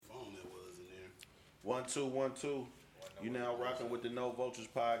1 2 1 2. You now rocking with the No Vultures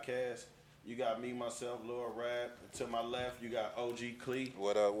podcast. You got me, myself, Lil Rab. To my left, you got OG Clee.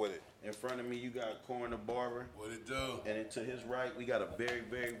 What up with it? In front of me, you got Corn the Barber. What it do? And to his right, we got a very,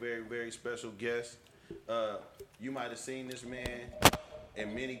 very, very, very special guest. You might have seen this man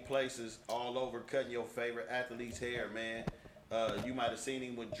in many places all over cutting your favorite athlete's hair, man. You might have seen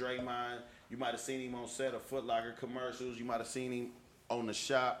him with Draymond. You might have seen him on set of Foot Locker commercials. You might have seen him on The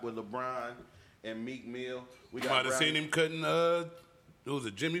Shop with LeBron and Meek Mill. You might have seen him cutting, who was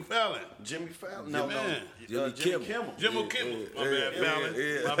it, Jimmy Fallon? Jimmy Fallon? No, Jimmy Kimmel. Jimmy Kimmel. My bad, Fallon.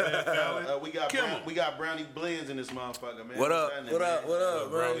 My bad, Fallon. We got Brownie Blendz in this motherfucker, man. What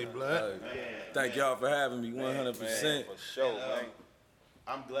up, Brownie Blendz. Thank y'all for having me, 100%. For sure, man.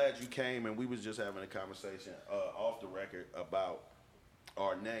 I'm glad you came, and we was just having a conversation off the record about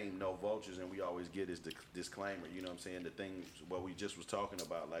our name, No Vultures, and we always get this disclaimer, you know what I'm saying, the things what we just was talking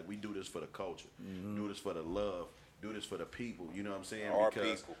about, like we do this for the culture, do this for the love, do this for the people, you know what I'm saying,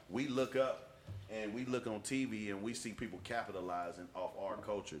 because we look up and we look on TV and we see people capitalizing off our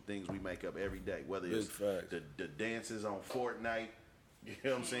culture, things we make up every day, whether it's the dances on Fortnite, you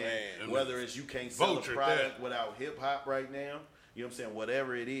know what I'm saying, whether it's you can't sell a product without hip-hop right now, you know what I'm saying,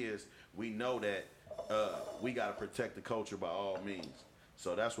 whatever it is, we know that we got to protect the culture by all means.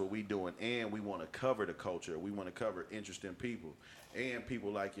 So that's what we doing, and we want to cover the culture. We want to cover interesting people and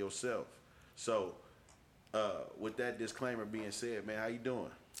people like yourself. So with that disclaimer being said, man, how you doing?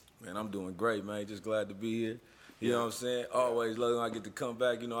 Man, I'm doing great, man. Just glad to be here. You know what I'm saying? Always love when I get to come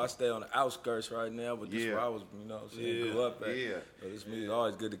back. You know, I stay on the outskirts right now, but this is where I was, you know what I'm saying, grew up at. Yeah. So this means it's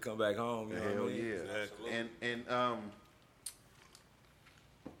always good to come back home, you know Hell what I mean? Yeah. Exactly. And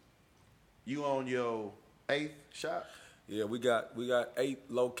you own your 8th shop? Yeah, we got 8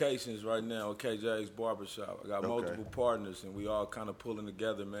 locations right now at KJ's Barbershop. I got multiple partners, and we all kind of pulling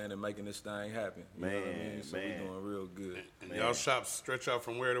together, man, and making this thing happen. You know what I mean? So we doing real good. And y'all shops stretch out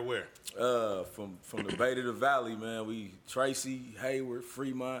from where to where? From the Bay to the Valley, man. We Tracy, Hayward,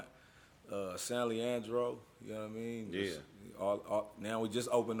 Fremont, San Leandro. You know what I mean? Yeah. Now we just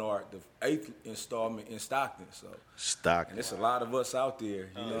opened the 8th installment in Stockton. Stockton. And it's a lot of us out there.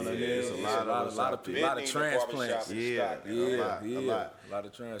 You know what I mean? It's a lot of people, a lot of transplants. A lot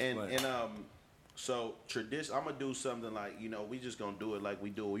of transplants. And so tradition. I'm gonna do something like, you know, we just gonna do it like we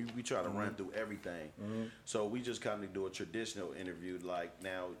do. We try to run through everything. So we just kind of do a traditional interview. Like,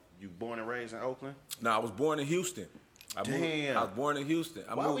 now, you born and raised in Oakland? No, I was born in Houston. I was born in Houston.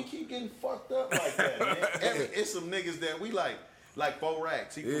 Why we keep getting fucked up like that, man? It's some niggas that we like 4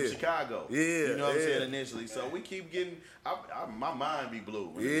 Racks. He from Chicago. Yeah. You know what I'm saying, initially. So we keep getting, my mind be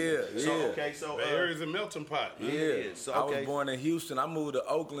blue. So Bay Area's a melting pot. So, I was born in Houston. I moved to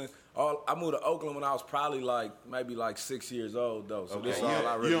Oakland. I moved to Oakland when I was probably maybe 6 years old, though. So this is all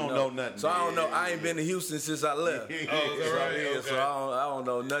I really know. You don't know nothing. So I don't know. I ain't been to Houston since I left. So I don't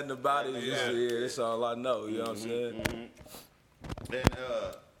know nothing about it. That's all I know. You know what I'm saying? And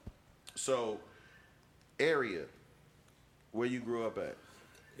so, area where you grew up at?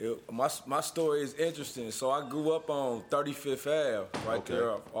 My story is interesting. So I grew up on 35th Ave,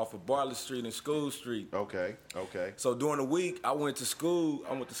 there off of Bartlett Street and School Street. Okay. So during the week, I went to school.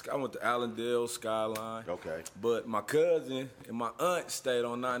 I went to Allendale, Skyline. Okay. But my cousin and my aunt stayed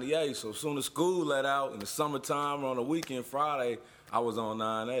on 98. So as soon as school let out in the summertime or on a weekend, Friday, I was on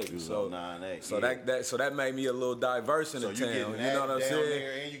 98. You was on 98. So that made me a little diverse in the town. You know what I'm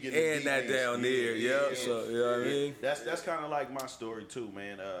saying? And that down there, yeah. So you know what I mean? That's kind of like my story too,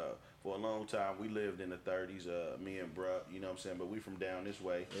 man. For a long time, we lived in the 30s, me and bruh, you know what I'm saying? But we from down this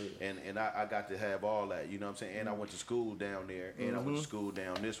way, and I got to have all that, you know what I'm saying? And I went to school down there, and I went to school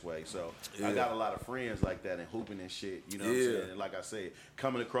down this way. So I got a lot of friends like that and hooping and shit, you know what I'm saying? And like I said,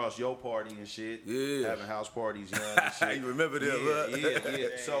 coming across your party and shit, having house parties, young and shit. You remember them,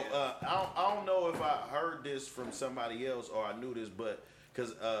 Yeah. So I don't know if I heard this from somebody else or I knew this, but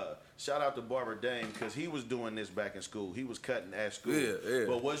because shout out to Barber Dame, because he was doing this back in school. He was cutting at school. Yeah.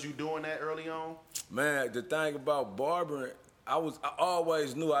 But was you doing that early on? Man, the thing about barbering, I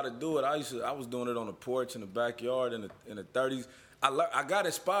always knew how to do it. I was doing it on the porch in the backyard in the 30s. I got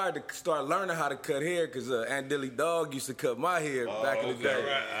inspired to start learning how to cut hair because Aunt Dilly Dog used to cut my hair back in the day,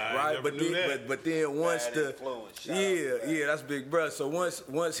 right? But then once that's Big Brother. So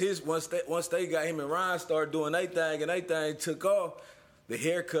once they got him and Ryan started doing their thing and their thing took off, the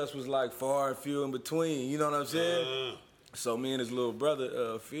haircuts was like far and few in between. You know what I'm saying? So me and his little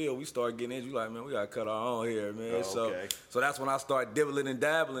brother, Phil, we started getting into like, man, we gotta cut our own hair, man. So that's when I started dibbling and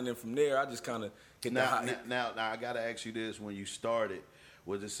dabbling, and from there I just kind of hit now I gotta ask you this: when you started,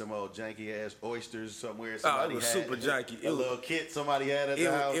 Was it some old janky ass oysters somewhere? Oh, it Somebody was had super janky. A little kit somebody had at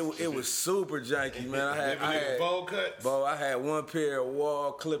the house. It was super janky, man. I had bowl cuts. I had one pair of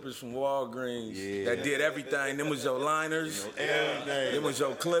wall clippers from Walgreens that did everything. Them was your liners. Everything. Them was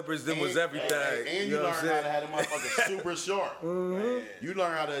your clippers. Them was everything. And you know learn what I'm how to saying? have them motherfuckers super short. You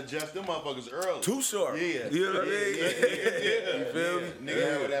learn how to adjust them motherfuckers early. Too short. Yeah. You know what I mean? You feel me?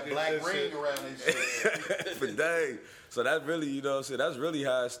 Nigga had that black ring around and shit. For days. So that's really, you know what I'm saying, that's really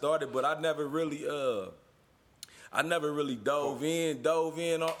how it started. But I never really dove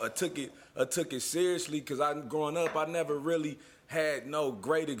in or took it seriously, because growing up I never really had no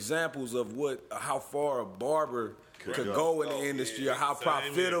great examples of how far a barber could go in the industry or how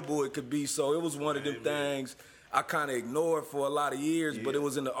profitable it could be. So it was one of them things I kind of ignored for a lot of years, but it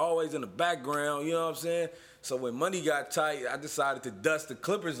was always in the background, you know what I'm saying? So when money got tight, I decided to dust the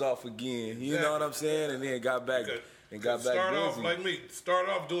clippers off again, you know what I'm saying? And then got back Start off busy. like me. Start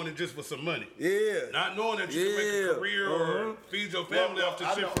off doing it just for some money. Yeah. Not knowing that you can make a career or feed your family off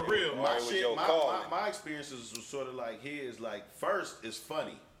this shit for real. My experiences was sort of like his. Like, first it's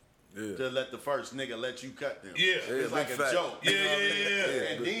funny to let the first nigga let you cut them. Yeah. It's like a fact. joke. Yeah, you know what I mean?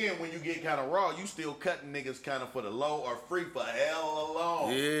 yeah. And then when you get kind of raw, you still cutting niggas kind of for the low or free for hell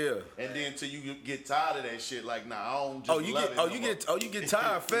long. Yeah. And then till you get tired of that shit, like, nah, I don't just love it. You get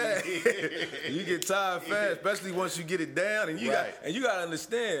tired fast. You get tired fast, especially once you get it down. And you gotta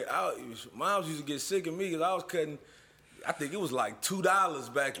understand. Moms used to get sick of me because I was cutting. I think it was like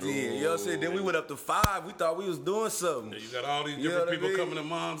 $2 back then. You know what I'm saying? Then we went up to $5. We thought we was doing something. You got all these different people coming to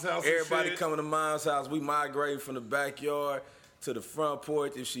mom's house. Everybody and shit. coming to mom's house. We migrating from the backyard to the front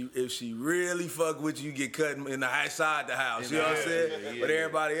porch. If she really fuck with you, get cut in the outside the house. You know what I'm saying? But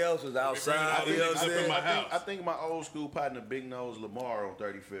everybody else was outside. You know what I'm saying? I think my old school partner, Big Nose Lamar on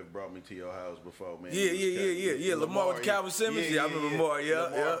 35th, brought me to your house before, man. Yeah. Lamar with Calvin Simmons. I remember Lamar.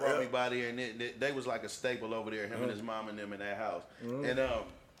 Lamar brought me by there, and they was like a staple over there. Him and his mom and them in that house. And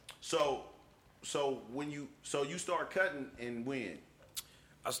so you start cutting, and when?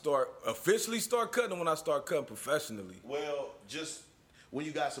 I officially start cutting when I start cutting professionally. Well, just when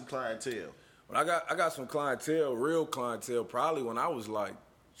you got some clientele. When I got some clientele, real clientele, probably when I was like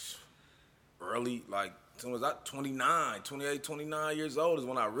early, like was I 28, 29 years old is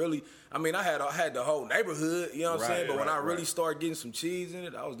when I really, I had the whole neighborhood, you know what I'm saying? But when I really started getting some cheese in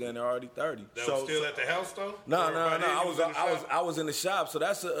it, I was down there already 30. That was still at the house though? No. I was in the shop. So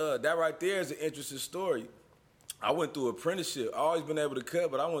that's that right there is an interesting story. I went through apprenticeship. I always been able to cut,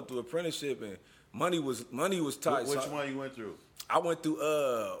 but I went through apprenticeship and money was tight. Which one you went through? I went through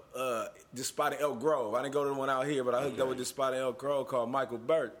this spot in Elk Grove. I didn't go to the one out here, but I hooked up with this spot in Elk Grove called Michael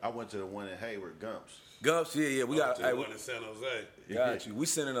Burt. I went to the one in Hayward, Gumps. Gumps, yeah. We got the one in San Jose. Got you. We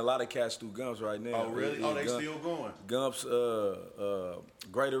sending a lot of cats through Gumps right now. Oh, really? They still going? Gumps,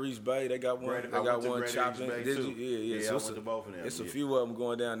 Greater East Bay, they got one. They got one chopping. Did you? Yeah. So I went to both of them. It's a few of them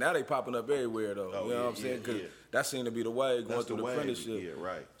going down. Now they popping up everywhere though. You know what I'm saying? Because that seemed to be the way going through the apprenticeship. Yeah,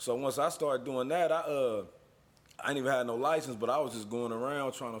 right. So once I started doing that, I ain't even had no license, but I was just going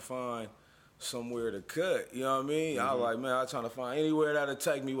around trying to find somewhere to cut. You know what I mean? I was like, man, I was trying to find anywhere that'll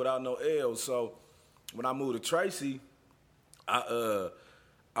take me without no L's. So when I moved to Tracy, I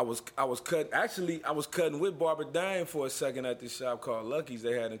was cutting. Actually, I was cutting with Barber Dane for a second at this shop called Lucky's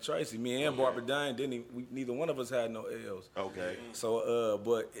they had in Tracy. Me and Barber Dane neither one of us had no L's. Okay. So,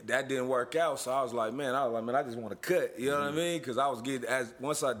 but that didn't work out. So I was like, man, I just want to cut. You know what I mean? Because I was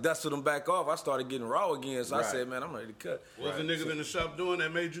once I dusted them back off, I started getting raw again. So I said, man, I'm ready to cut. What was the niggas in the shop doing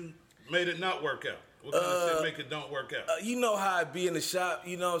that made it not work out? What kind of shit make it don't work out? You know how it be in the shop,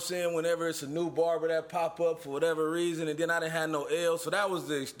 you know what I'm saying, whenever it's a new barber that pop up for whatever reason, and then I didn't have no L's. So that was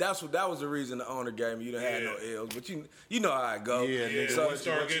the reason the owner gave me. You didn't have no L's. But you know how it go. Yeah, so you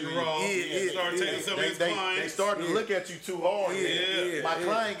start getting raw. Start taking some of his clients. They started to look at you too hard. My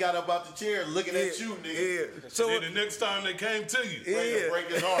client got up out the chair looking at you, nigga. So then the next time they came to you, break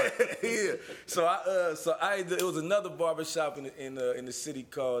his heart. So it was another barbershop in the city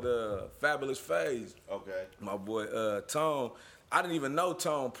called Fabulous Phase. Okay. My boy Tone. I didn't even know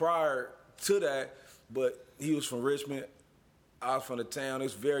Tone prior to that, but he was from Richmond. I was from the town.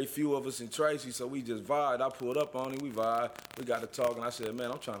 There's very few of us in Tracy, so we just vibed. I pulled up on him. We vibed. We got to talking. I said,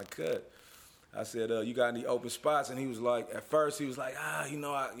 man, I'm trying to cut. I said, you got any open spots? And he was like, at first he was like, you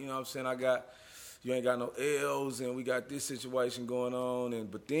know what I'm saying, you ain't got no L's, and we got this situation going on.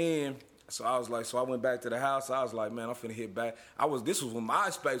 But then, so I went back to the house. I was like, man, I'm finna hit back. This was when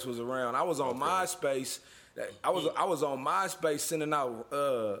MySpace was around. I was on MySpace I was on MySpace sending out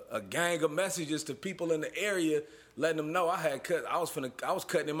a gang of messages to people in the area, letting them know I was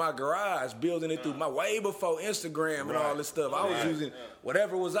cutting in my garage, building it through my way before Instagram and all this stuff. I was using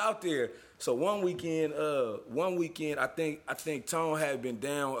whatever was out there. So one weekend, I think Tone had been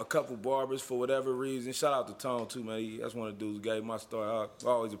down a couple barbers for whatever reason. Shout out to Tone too, man. That's one of the dudes who gave my story. I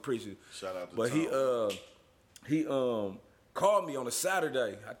always appreciate it. Shout out to But Tone. he called me on a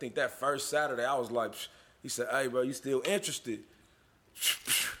Saturday. I think that first Saturday, I was like, he said, "Hey, bro, you still interested?"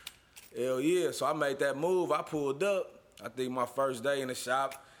 Hell yeah. So I made that move. I pulled up. I think my first day in the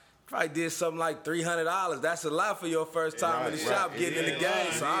shop, probably did something like $300. That's a lot for your first time in the shop, getting in the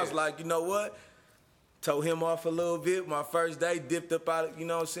game. So I was like, you know what? Told him off a little bit. My first day, dipped up out of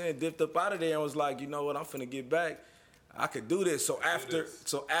there and was like, you know what? I'm finna get back. I could do this. So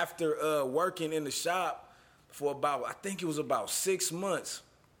after working in the shop for I think it was about 6 months,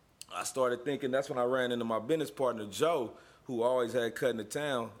 I started thinking, that's when I ran into my business partner, Joe, who always had cut in the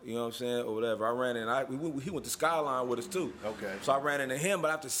town, you know what I'm saying, or whatever. I ran in, he went to Skyline with us too. Okay. So I ran into him,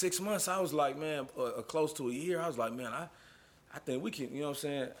 but after 6 months, I was like, man, close to a year, I was like, man, I think we can, you know what I'm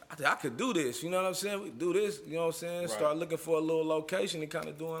saying, I think I could do this, you know what I'm saying, we could do this, you know what I'm saying, start looking for a little location and kind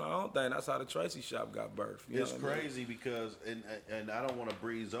of doing our own thing. That's how the Tracy shop got birthed. It's crazy because, and I don't want to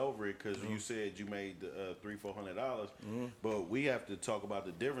breeze over it because you said you made $300-400, but we have to talk about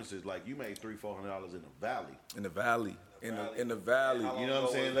the differences. Like you made $300-400 in the valley. In the valley. In the valley. You know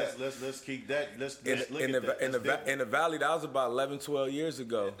what I'm saying? Let's keep that. Let's look at that. In the valley, that was about 11-12 years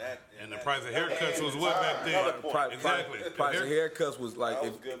ago. And the price of haircuts was what back then? Exactly. Price of haircuts was like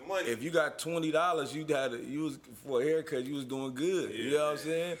That was good money. if you got $20, for a haircut, you was doing good. You know what I'm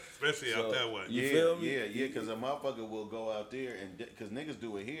saying? Especially out that way. You feel me? Yeah, because a motherfucker will go out there and because niggas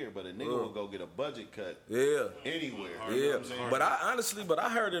do it here, but a nigga will go get a budget cut. Yeah. Anywhere. Yeah, You know what I'm saying? but I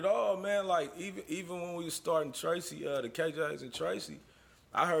heard it all, man. Like even when we was starting Tracy, the KJs and Tracy,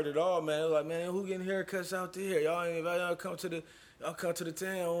 I heard it all, man. It was like, man, who getting haircuts out there? Y'all come to the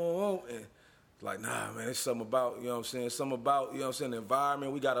town, and like, nah, man, it's something about, you know what I'm saying, the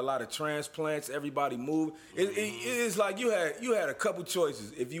environment. We got a lot of transplants. Everybody moved. It's like you had a couple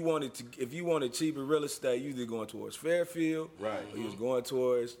choices. If you wanted cheaper real estate, you either going towards Fairfield, right, or you was going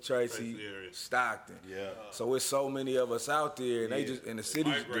towards Tracy, Stockton. Yeah. So it's so many of us out there, and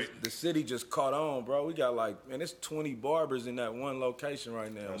the city just caught on, bro. We got it's 20 barbers in that one location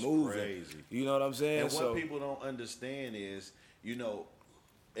right now. That's moving. crazy. You know what I'm saying? And what people don't understand is, you know,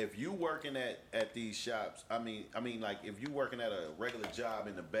 if you working at these shops, I mean, like if you working at a regular job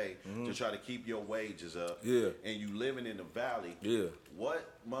in the Bay to try to keep your wages up, and you living in the Valley, what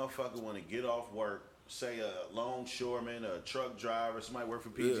motherfucker want to get off work, say a longshoreman, a truck driver, somebody work for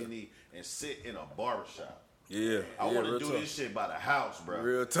PG&E, and sit in a barbershop? I want to do this shit by the house, bro.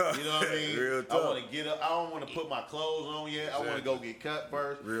 Real tough. You know what I mean? Real tough. I want to get up. I don't want to put my clothes on yet. I want to go get cut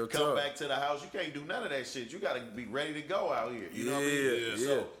first. Come back to the house. You can't do none of that shit. You got to be ready to go out here. You know what I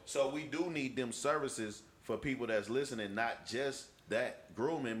mean? So we do need them services for people that's listening, not just that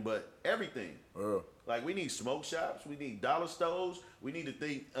grooming, but everything. Like we need smoke shops. We need dollar stores. We need to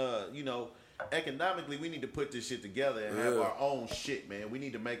think, economically, we need to put this shit together and have our own shit, man. We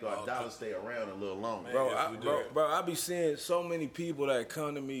need to make our dollar stay around a little longer. Bro, I be seeing so many people that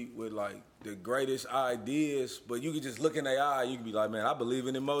come to me with like the greatest ideas, but you can just look in their eye, you can be like, man, I believe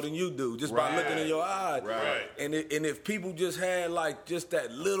in it more than you do, just by looking in your eye. Right. And if people just had like just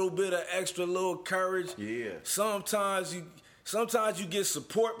that little bit of extra little courage, Sometimes you get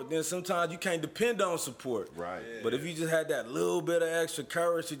support, but then sometimes you can't depend on support. Right. But if you just had that little bit of extra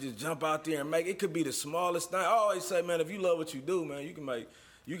courage to just jump out there and make it, could be the smallest thing. I always say, man, if you love what you do, man, you can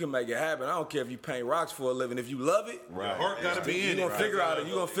make it happen. I don't care if you paint rocks for a living. If you love it, your heart got to be in it. You're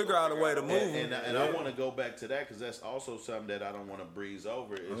gonna figure out a way to move. And I want to go back to that because that's also something that I don't want to breeze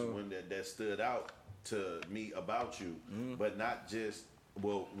over. Is when that stood out to me about you, but not just.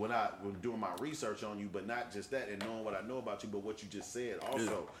 Well, when doing my research on you, but not just that, and knowing what I know about you, but what you just said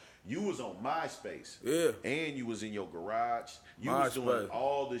also. You was on MySpace. And you was in your garage. You was doing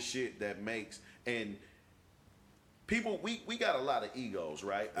all the shit that makes, and people, we got a lot of egos,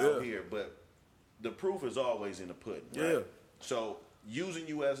 right, out here, but the proof is always in the pudding, right? So using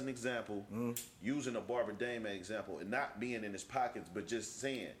you as an example, using a Barber Dame as an example, and not being in his pockets, but just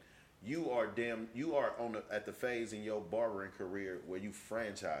saying, you are at the phase in your barbering career where you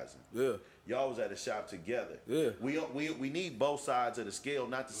franchising. Y'all was at a shop together. We need both sides of the scale.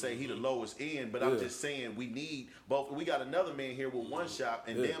 Not to say he the lowest end, but I'm just saying we need both. We got another man here with one shop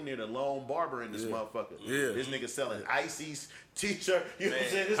and damn near the lone barber in this motherfucker. This nigga selling ices, t-shirt. You know what I'm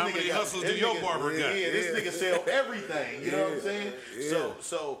saying? This How nigga many hustles do your barber got? This nigga sell everything. You know what I'm saying?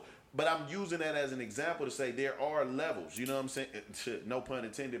 So But I'm using that as an example to say there are levels. You know what I'm saying? No pun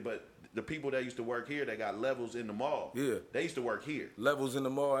intended, but the people that used to work here that got levels in the mall, they used to work here. Levels in the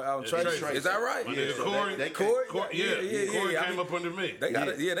mall out in Tracy. Is that right? My nigga Corey came up under me. They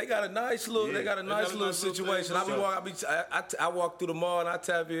got a nice little, situation. I walk through the mall and I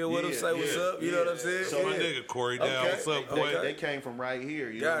tap in with them, say what's up. You know what I'm saying? So my nigga Corey down, what's up, boy? They came from right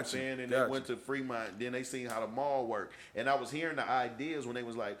here. You know what I'm saying? And they went to Fremont. Then they seen how the mall worked. And I was hearing the ideas when they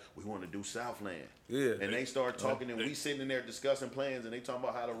was like, we want to do Southland. Yeah. And they start talking, and we sitting in there discussing plans, and they talking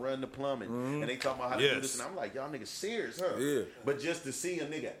about how to run the plumbing, and they talking about how to do this, and I'm like, y'all niggas serious, huh? Yeah. But just to see a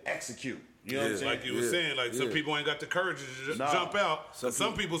nigga execute, you know what I'm saying? Like you were saying, like some people ain't got the courage to just jump out.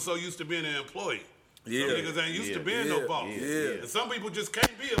 Some people so used to being an employee. Yeah. Some niggas ain't used to being no boss. And some people just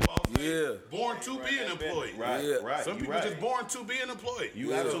can't be a boss. Born to be an employee. Right. Some people just born to be an employee.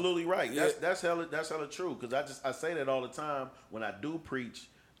 You absolutely right. That's hella true. Because I say that all the time when I do preach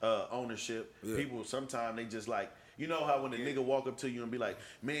ownership. People sometimes they just like, you know how when a nigga walk up to you and be like,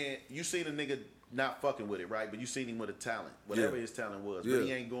 man, you seen a nigga not fucking with it, right? But you seen him with a talent, whatever his talent was, but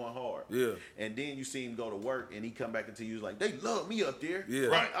he ain't going hard. And then you see him go to work and he come back into you like, they love me up there.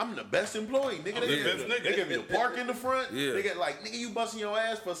 Right. I'm the best employee, nigga. They give me the park in the front. They get like, nigga, you busting your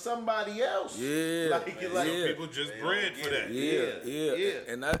ass for somebody else. Some people just bred for that.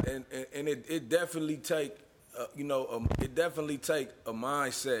 And it definitely take. It definitely take a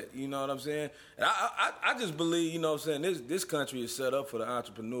mindset, you know what I'm saying? And I just believe, you know what I'm saying, this country is set up for the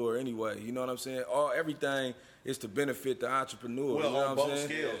entrepreneur anyway, you know what I'm saying? Everything is to benefit the entrepreneur. Well, you know on what I'm both saying?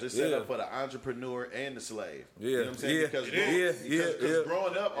 scales, it's set up for the entrepreneur and the slave. You know what I'm saying? Because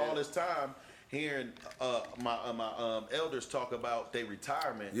growing up all this time, hearing my elders talk about their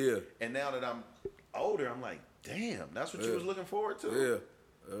retirement, and now that I'm older, I'm like, damn, that's what you was looking forward to?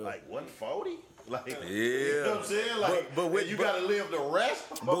 Like 140? Like, you know what I'm saying? Like, but you gotta live the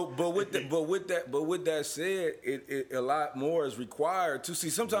rest. But with that said, it a lot more is required to see.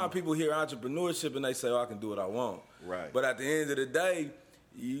 Sometimes people hear entrepreneurship and they say, "Oh, I can do what I want." Right. But at the end of the day,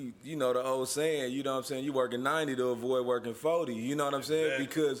 you know the old saying, you know what I'm saying? You working 90 to avoid working 40. You know what I'm saying?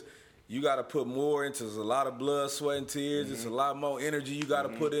 Because you got to put more into. There's a lot of blood, sweat, and tears. It's a lot more energy you got to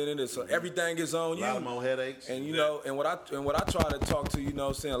put in it. So everything is on you. A lot more headaches. And you know, and what I try to talk to, you know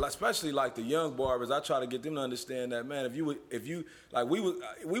what I'm saying, especially like the young barbers, I try to get them to understand that, man, if you like we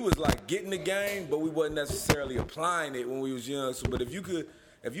was like getting the game, but we wasn't necessarily applying it when we was young. So but if you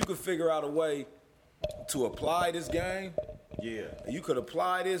could figure out a way to apply this game, you could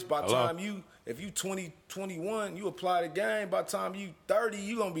apply this by time if you 20, 21, you apply the game, by the time you 30,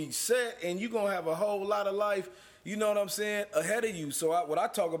 you going to be set and you going to have a whole lot of life, you know what I'm saying, ahead of you. So what I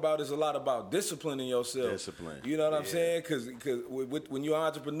talk about is a lot about disciplining yourself. Discipline. You know what I'm saying? Because when you're an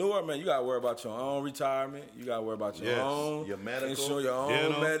entrepreneur, man, you got to worry about your own retirement. You got to worry about your own. Your medical. Insure your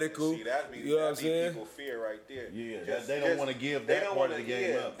own medical. See, that you know what I'm saying? People fear right there. Yeah, they don't want to give that part of the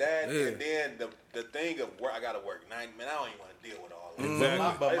game up. And then the thing of where I got to work 9, man, I don't even want to deal with all that.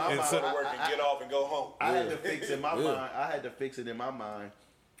 Exactly. But my I mind, to work and get off and go home. I had to fix in my mind. I had to fix it in my mind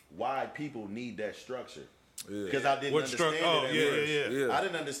why people need that structure. Because I didn't understand it. I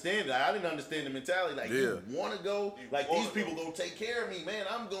didn't understand it. I didn't understand the mentality. Like, you want to go? Like, these people going to take care of me, man.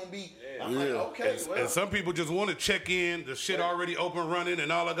 I'm going to be. I'm like, okay, and some people just want to check in. The shit already open running,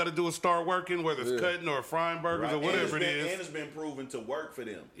 and all I got to do is start working, whether it's cutting or frying burgers or whatever it is. And it's been proven to work for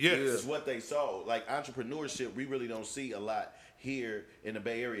them. Yes. It's what they saw. Like, entrepreneurship, we really don't see a lot here in the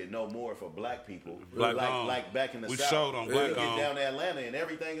Bay Area, no more for black people. Like back in the South. We showed on black get down to Atlanta and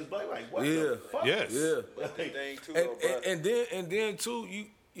everything is black. Like, what the fuck? Yes. And then too,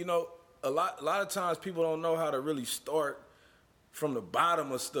 you know, a lot of times people don't know how to really start from the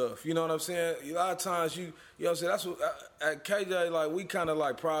bottom of stuff. You know what I'm saying? A lot of times you know what I'm saying? That's what at KJ, like, we kind of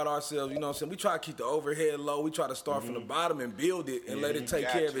like pride ourselves, you know what I'm saying? We try to keep the overhead low. We try to start from the bottom and build it and let it take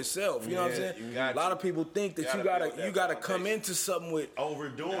care of itself. You know what I'm saying? A lot of people think that you gotta come into something with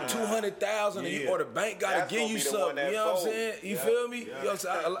overdoing 200,000 or the bank gotta give you something. You know what I'm saying? You feel me? You know what I'm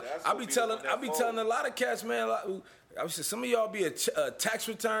saying? I be telling a lot of cats, man, like, I was saying, some of y'all be a tax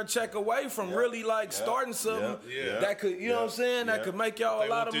return check away from really like starting something that could, you know what I'm saying, that could make y'all a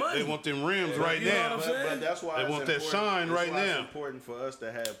lot of money. They want them rims right you now. Know what I'm saying? But that's why they want that shine right now. It's important for us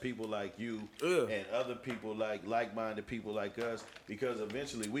to have people like you and other people like-minded people like us, because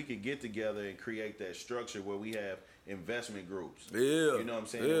eventually we could get together and create that structure where we have investment groups. You know what I'm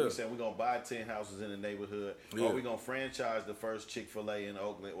saying? We said we're going to buy 10 houses in the neighborhood, or we're going to franchise the first Chick-fil-A in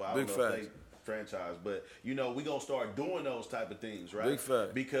Oakland. Well, I don't know if they franchise, but you know, we gonna start doing those type of things, right? Big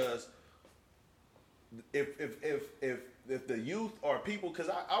fact. Because if the youth or people, because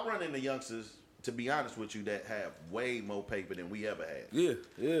I run into youngsters to be honest with you, that have way more paper than we ever had.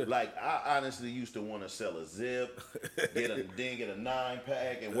 Yeah. Like, I honestly used to want to sell a zip, get a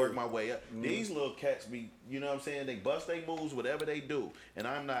 9-pack, and work my way up. These little cats be, you know what I'm saying? They bust their moves, whatever they do. And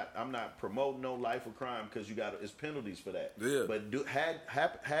I'm not promoting no life of crime because it's penalties for that. Yeah. But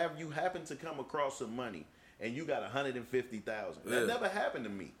have you happened to come across some money and you got $150,000? That never happened to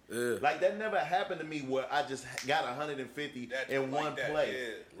me. Yeah. Like, that never happened to me where I just got $150 in one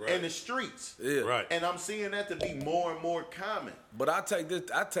play in the streets. Yeah. Right. And I'm seeing that to be more and more common. But I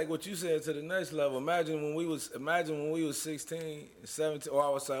take what you said to the next level. Imagine when we was 16, 17, or I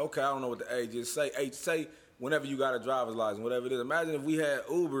would say, okay, I don't know what the age is. Say whenever you got a driver's license, whatever it is. Imagine if we had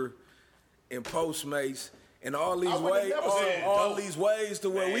Uber and Postmates and all these ways, all these ways to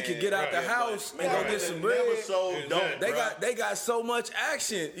where we could get out the house and go get some bread. They got so much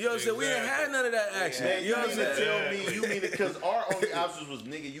action. You know what I'm saying? We didn't have none of that action. Man, you know what I'm saying? you mean it because our only options was,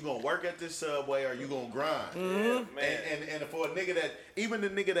 nigga, you gonna work at this Subway or you gonna grind. Mm-hmm. And for a nigga that, even the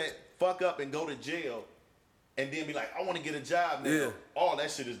nigga that fuck up and go to jail and then be like, I want to get a job now. Yeah. All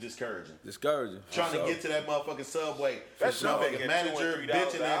that shit is discouraging. For Trying to sure. get to that motherfucking Subway. That's That motherfucking sure. manager $2 or $3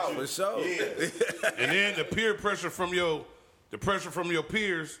 bitching at you. For sure. Yeah. And then the peer pressure from your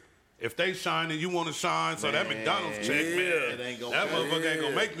peers, if they shine and you want to shine, so that McDonald's check, man, It ain't gonna that cut it. motherfucker ain't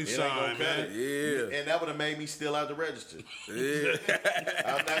gonna make me It ain't shine, gonna cut man. it. Yeah. And that would have made me steal out the register. Yeah.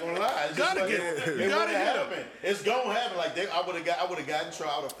 I'm not gonna lie. It's Gotta just get- it you would've gotta get 'em. happened. It's gonna happen. Like I would have gotten in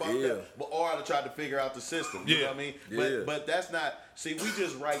trouble. I would have fucked Yeah. up, or I'd have tried to figure out the system. You Yeah. know what I mean? Yeah. But that's not. See, we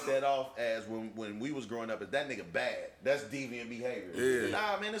just write that off as when we was growing up as that nigga bad. That's deviant behavior. Yeah.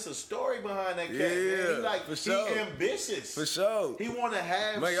 Nah, man, it's a story behind that cat. Yeah, Man. for sure. He ambitious. For sure. He want to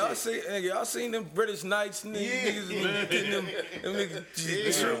have Man, shit. y'all seen them British Knights niggas? Yeah. Niggas getting them niggas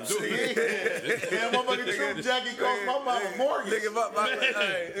the troops. Yeah, motherfucking troop jacket cost my mama mortgage. Nigga,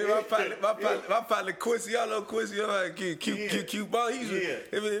 my partner Quincy, y'all know Quincy, cute boy.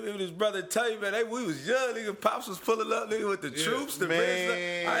 Him and his brother Tay, man, we was young, nigga. Pops was pulling up, nigga, with the troops, the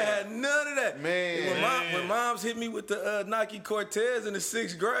Man. I had none of that. Man. When moms hit me with the Nike Cortez in the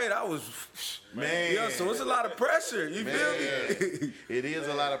 6th grade, I was, Man. yeah, so it's a lot of pressure. You feel me? It is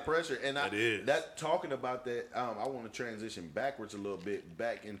a lot of pressure, and It is. that talking about that, I want to transition backwards a little bit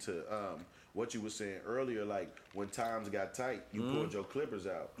back into what you were saying earlier. Like when times got tight, you pulled your clippers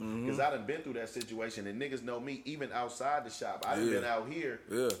out because I done been through that situation, and niggas know me even outside the shop. I done been out here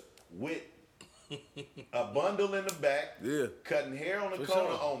with a bundle in the back, cutting hair on the corner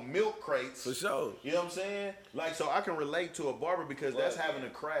on milk crates. For sure. You know what I'm saying? Like, so I can relate to a barber because that's having a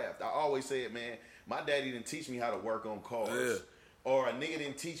craft. I always say it, man. My daddy didn't teach me how to work on cars. Yeah. Or a nigga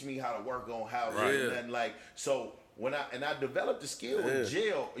didn't teach me how to work on houses Right. and nothing like. So when I developed the skill in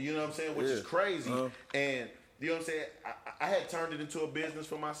jail, you know what I'm saying, which is crazy. And you know what I'm saying? I had turned it into a business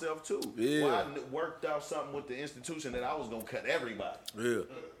for myself too. Yeah. Well, I worked out something with the institution that I was gonna cut everybody. Yeah.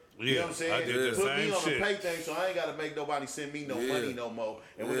 You know what I'm saying? I did the Put same me on shit. the pay thing, so I ain't gotta make nobody send me no money no more,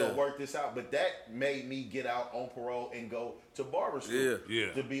 and we're gonna work this out. But that made me get out on parole and go to barber school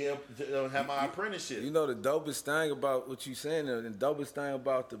Yeah. to be able to have my apprenticeship. You know the dopest thing about what you saying, and the dopest thing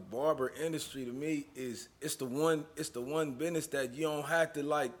about the barber industry to me is it's the one business that you don't have to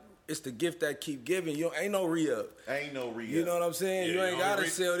like. It's the gift that keep giving. You ain't no re-up. Ain't no re-up. You know what I'm saying? Yeah, you ain't you gotta only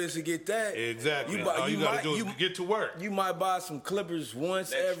sell this to get that. Exactly. All you gotta do is get to work. You might buy some clippers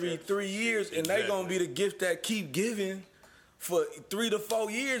once Next every trips. 3 years, and they gonna be the gift that keep giving for 3 to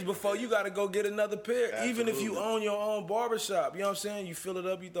 4 years before you gotta go get another pair. Even if you own your own barbershop, you know what I'm saying? You fill it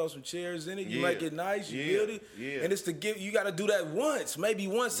up, you throw some chairs in it, you make it nice, you build it, and it's the gift. You gotta do that once, maybe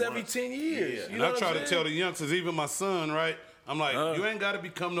once every 10 years. Yeah. You And know I what try I'm to saying? tell the youngsters, even my son, right? I'm like, you ain't got to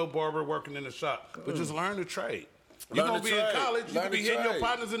become no barber working in the shop, but just learn the trade. You're Learn going to the be in trade. college, you Learn can be the hitting your trade.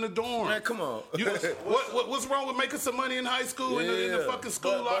 partners in the dorm. Man, come on. What's wrong with making some money in high school in the Yeah. fucking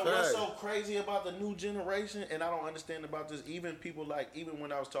school But locker? what's so crazy about the new generation, and I don't understand about this, even people like, even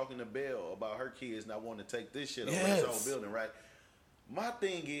when I was talking to Belle about her kids not wanting to take this shit over his own building, right? My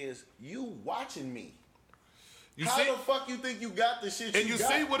thing is, you watching me. You How see, the fuck you think you got the shit and you you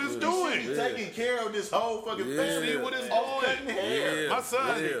got? see what it's You doing. see me taking care of this whole fucking family. See what it's off doing. cutting hair. My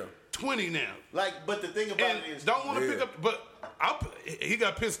son, Yeah. 20 now. Like, but the thing about And it is, don't want to pick up, but he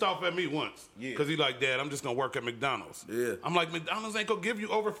got pissed off at me once because he like, Dad, I'm just gonna work at McDonald's. Yeah. I'm like, McDonald's ain't gonna give you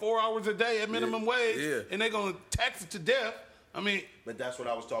over 4 hours a day at minimum wage, and they gonna tax it to death. I mean, but that's what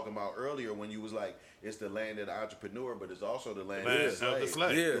I was talking about earlier when you was like, it's the land of the entrepreneur, but it's also the land man, of the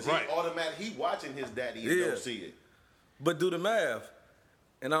slave. Yeah. 'Cause right. he watching his daddy and don't see it. But do the math,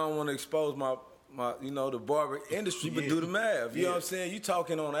 and I don't want to expose the barber industry, but do the math. You know what I'm saying? You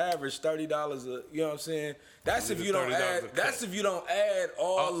talking on average $30 you know what I'm saying? That's if you don't add. That's if you don't add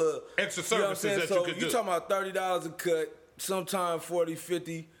all the extra you know what I'm services saying? that So you could do. you talking about $30 a cut, sometimes 40,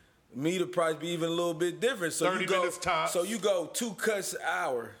 50. Me, the price be even a little bit different. So 30 minutes tops. So you go 2 cuts an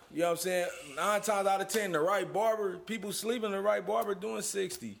hour. You know what I'm saying? 9 times out of 10, the right barber, people sleeping the right barber doing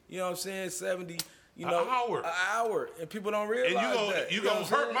 60. You know what I'm saying? 70. You know, An hour. And people don't realize And that. you gonna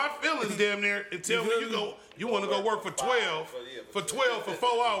hurt my feelings damn near and tell me you want to go work for 12 for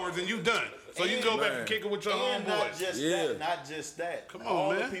 4 hours and you done. So you can go back and kick it with your And homeboys. not just that. Come on,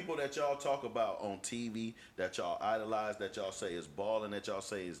 all man. the people that y'all talk about on TV, that y'all idolize, that y'all say is balling, that y'all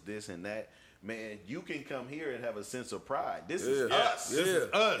say is this and that. Man, you can come here and have a sense of pride. This is us. This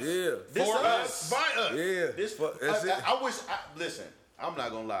is us. Yeah. This For is us. By us. Yeah. I wish. Listen, I'm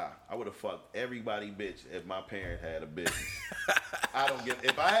not gonna lie. I would have fucked everybody, bitch, if my parent had a business. I don't give.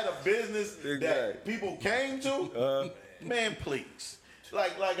 If I had a business that people came to, man, please.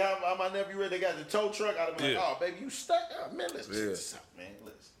 Like how my nephew read, they got the tow truck. I'd have been like, oh, baby, you stuck up, man. Listen, check this out, man.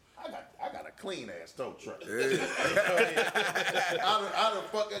 Listen. I got a clean ass tow truck. I'd have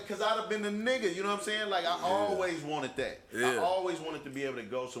fucked because I'd have been the nigga. You know what I'm saying? Like I always wanted that. I always wanted to be able to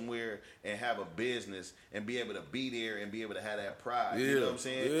go somewhere and have a business and be able to be there and be able to have that pride. You know what I'm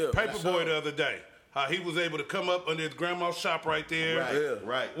saying? Yeah. Paperboy the other day, how he was able to come up under his grandma's shop right there.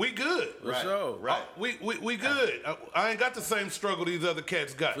 Right. We good. For sure. Right. We good. I ain't got the same struggle these other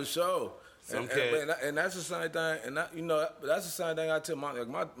cats got. For sure. And that's the same thing. And that's the same thing I tell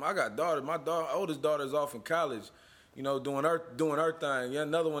I got daughters. My oldest daughter's off in college, doing her thing. Yeah,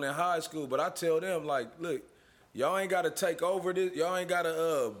 another one in high school. But I tell them like, look, y'all ain't got to take over this. Y'all ain't got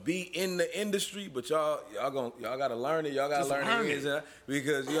to be in the industry, but y'all got to learn it. Y'all got to learn it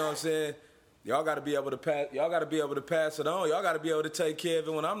because you know what I'm saying. Y'all got to be able to pass. Y'all got to be able to pass it on. Y'all got to be able to take care of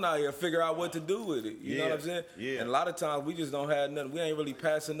it when I'm not here. Figure out what to do with it. You know what I'm saying? Yeah. And a lot of times we just don't have nothing. We ain't really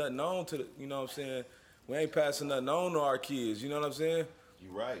passing nothing on to the. You know what I'm saying? We ain't passing nothing on to our kids. You know what I'm saying?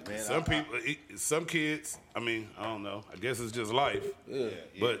 You're right, man. Some kids. I mean, I don't know. I guess it's just life. Yeah.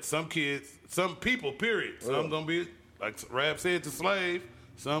 But some people. Period. Some gonna be like Rab said, the slave.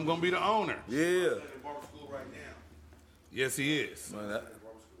 Some gonna be the owner. Yeah. Yes, he is. Man,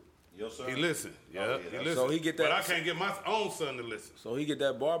 He listen. Yeah, he listen. So he get that. But I can't get my own son to listen. So he get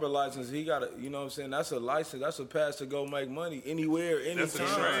that barber license. He got to, you know what I'm saying? That's a license. That's a pass to go make money anywhere, anytime. That's a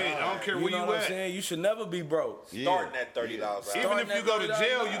trade. I don't care where you know you what at. I'm saying? You should never be broke. Starting at $30 an hour. Even if you go to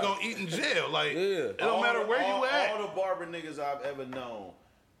jail, you gonna eat in jail. Like it don't matter where you at. All the barber niggas I've ever known,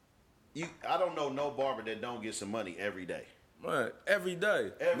 I don't know no barber that don't get some money every day. Right, every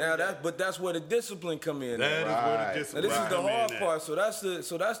day. That's where the discipline come in. That is where the discipline. Now, this is the come hard in part.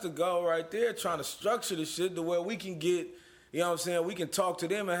 So that's the goal right there. Trying to structure the shit to where we can get. You know what I'm saying? We can talk to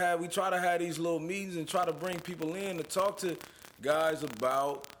them and we try to have these little meetings and try to bring people in to talk to guys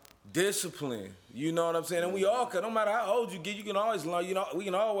about discipline. You know what I'm saying? And we all can. No matter how old you get, you can always learn. We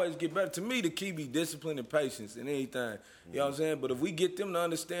can always get better. To me, the key be discipline and patience in anything. You know what I'm saying? But if we get them to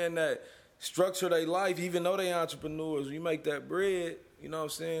understand that. Structure their life, even though they entrepreneurs. You make that bread, you know what I'm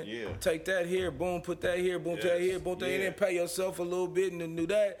saying? Yeah. Take that here, boom, put that here, boom, that here, boom, that here, and then pay yourself a little bit and then do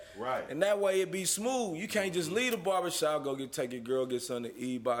that. Right. And that way it be smooth. You can't just leave the barbershop, take your girl, get something to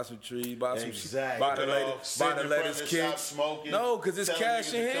eat, buy some trees, buy some shit, buy the latest kicks. No, because it's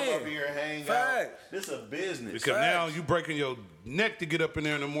cash in hand. Come up here and hang Fact. out. This a business. Because now you breaking your neck to get up in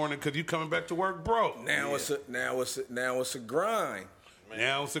there in the morning because you coming back to work broke. Now it's a grind.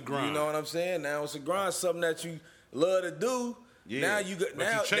 Now it's a grind. You know what I'm saying? Now it's a grind, something that you love to do. Yeah. Now you got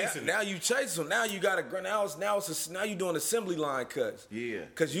now you chasing them. Now you got to now you doing assembly line cuts. Yeah.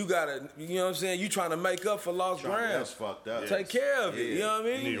 Cause you gotta, you know what I'm saying? You trying to make up for lost ground. That's fucked up. Take care of it. You know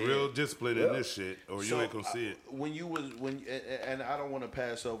what I mean? You need real discipline in this shit, or you ain't gonna see it. And I don't want to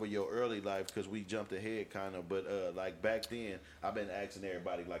pass over your early life because we jumped ahead kind of, but like back then, I've been asking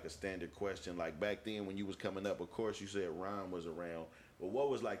everybody like a standard question. Like back then when you was coming up, of course you said rhyme was around. But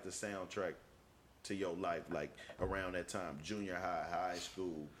what was like the soundtrack to your life, like around that time, junior high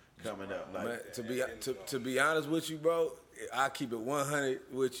school, coming up? Like, man, to be honest with you, bro, I keep it 100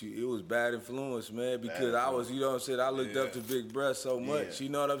 with you. It was bad influence, man, because I was, you know what I'm saying, I looked up to Big Bruh so much, you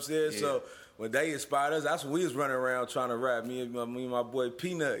know what I'm saying? So when they inspired us, that's when we was running around trying to rap. Me and my boy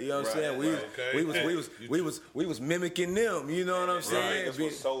Peanut, you know what I'm saying? We was mimicking them, you know what I'm saying? Niggas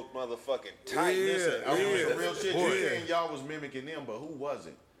was so motherfucking tight. Listen, I mean, some real shit. You saying y'all was mimicking them, but who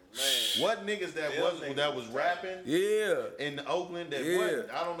wasn't? Man. What niggas that was rapping in Oakland that wasn't?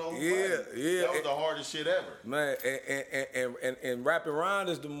 I don't know who wasn't. That was the hardest shit ever. Man, and Rapping Ron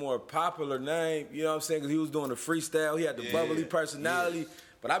is the more popular name, you know what I'm saying? Because he was doing the freestyle. He had the bubbly personality.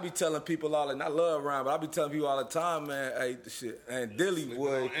 But I be telling people all, and I love Ryan, but I be telling people all the time, man, hey, shit, and Dilly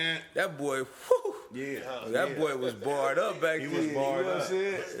boy, that boy, whew, that boy was barred up back then. He was barred up. Let's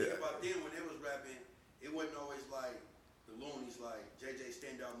think about then when they was rapping, it wasn't always like the loonies, like JJ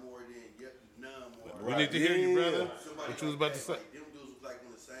stand out more than none more. We need to hear you, brother. Somebody What you was about to say? Like, them dudes was like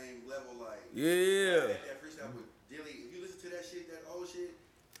on the same level, like that freestyle with Dilly. If you listen to that shit, that old shit,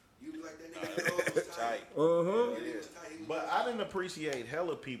 you be like that nigga was tight. Dilly was tight. He was But I didn't appreciate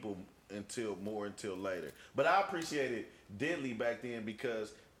hella people until later. But I appreciated Diddley back then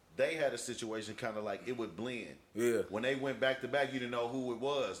because they had a situation kind of like it would blend. Yeah. When they went back to back, you didn't know who it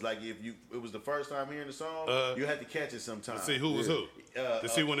was. Like if it was the first time hearing the song, you had to catch it sometime. To see who was who. To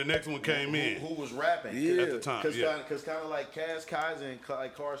see when the next one came in. Who was rapping. Yeah. At the time, Because kind of like Cass Kaiser and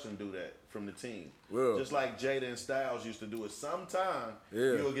Clyde Carson do that from the team. Well. Just like Jada and Styles used to do it. Sometime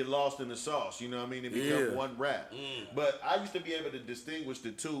you'll get lost in the sauce. You know what I mean? It become one rap. But I used to be able to distinguish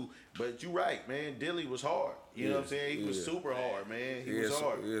the two. But you're right, man. Dilly was hard. You know what I'm saying? He was super hard, man. He was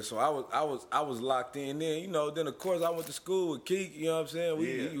hard. So I was locked in then. You know, then of course I went to school with Keek, you know what I'm saying?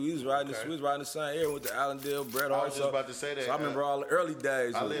 We was riding the same area, went to Allendale, Bret Hart. I was just about to say that. So I remember all the early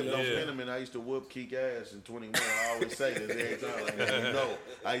days. I lived on Penniman. I used to whoop Keek ass in 21. I always say this every time. Like, you know,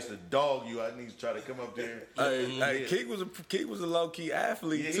 I used to dog you. I need to try to come up there. Hey, Keek was a low key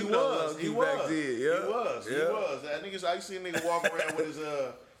athlete Yeah, too. He was. Back then. He was. That nigga, I used to see a nigga walk around with his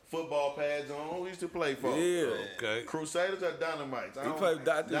football pads on. Who he used to play for? Yeah. Okay. Crusaders or Dynamites? He played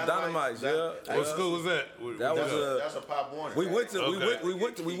Dynamites. Yeah. What school was that? That's a Pop Warner. We went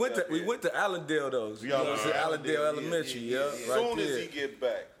to Allendale though. You know what I'm saying? Allendale Elementary. Yeah. As soon as he get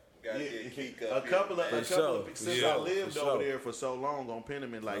back, gotta get Keek up. A couple of since I lived sure. over there for so long on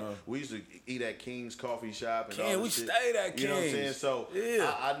Penniman, like we used to eat at King's Coffee Shop and all we that shit. stayed at You know what I'm saying? King's. So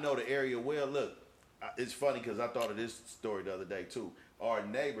Yeah. I know the area well. Look, it's funny because I thought of this story the other day too. Our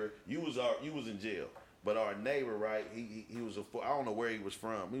neighbor, you was in jail, but our neighbor, right? He was I don't know where he was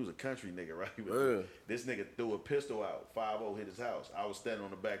from. He was a country nigga, right? But this nigga threw a pistol out. 5-0 hit his house. I was standing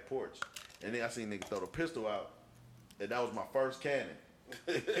on the back porch, and then I seen nigga throw the pistol out, and that was my first cannon.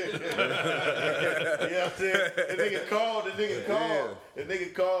 You know what I'm saying? The nigga called. The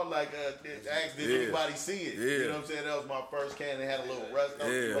nigga called like asked did anybody see it? You know what I'm saying? That was my first can. It had a little rust on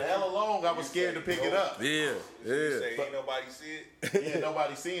it. For hella long I was scared to pick it up. You say ain't nobody see it? Yeah,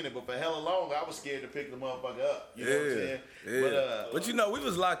 nobody seeing it, but for hella long I was scared to pick the motherfucker up. You know what I'm saying? Yeah. But you know, we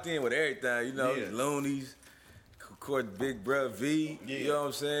was locked in with everything, you know, Loonies, of course, Big Bruh V, you know what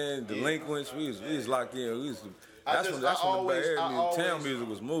I'm saying? Delinquents, we was locked in. That's when the town music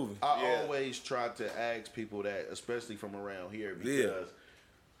was moving. I always try to ask people that, especially from around here, because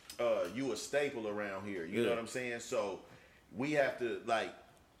you a staple around here. You know what I'm saying? So we have to, like,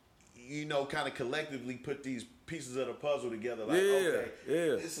 you know, kind of collectively put these pieces of the puzzle together. Like,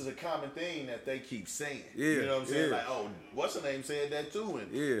 this is a common thing that they keep saying. You know what I'm saying? Like, oh, what's the name said that too,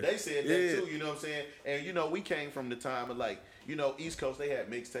 and they said that too. You know what I'm saying? And you know, we came from the time of like, you know, East Coast, they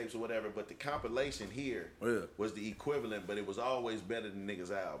had mixtapes or whatever, but the compilation here was the equivalent, but it was always better than niggas'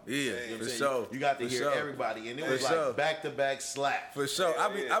 album. You know what I'm saying? You got to hear everybody, and it was like back-to-back slap. For sure.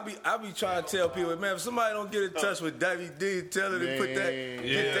 I be trying to tell people, man, if somebody don't get in touch with Davey D, tell her to put that,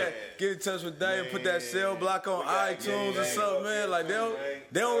 get in touch with Dave, put that cell block on iTunes or something, man. Like,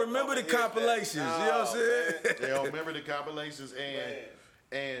 they don't remember the compilations, you know what I'm saying? They don't remember the compilations,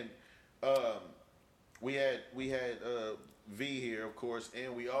 and we had V here, of course,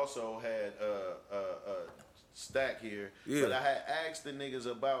 and we also had Stack here. But I had asked the niggas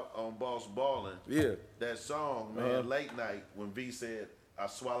about on Boss Ballin'. That song, man, late night when V said, I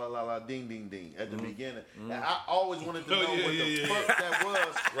swallow la la ding ding ding at the beginning. And I always wanted to know what the fuck that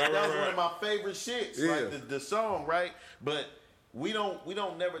was. That was one of my favorite shits. Like the song, right? But we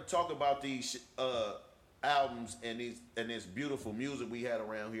don't never talk about these albums and this beautiful music we had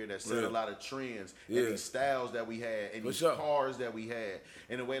around here that set a lot of trends and these styles that we had and these cars that we had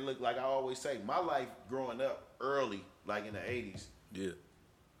and the way it looked. Like I always say, my life growing up early, like in the 80s,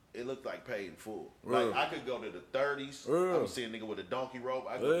 it looked like paid in full. Like I could go to the 30s, I would see a nigga with a donkey rope.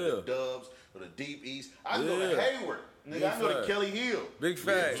 I go to the Dubs or the Deep East. I go to Hayward. Nigga, I go to Kelly Hill. Big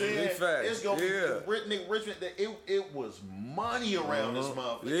fact. Big fact. It's gonna be Richmond. It was money around this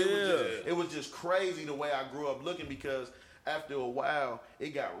motherfucker. It was just crazy the way I grew up looking, because after a while it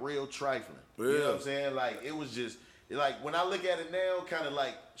got real trifling. You know what I'm saying? Like it was just like when I look at it now, kind of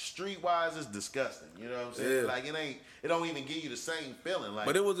like streetwise, it's disgusting. You know what I'm saying? Like it don't even give you the same feeling. Like,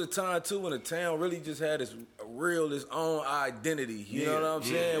 but it was a time too when the town really just had its own identity. You know what I'm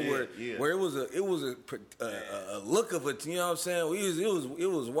saying? Where it was a look of it. You know what I'm saying? It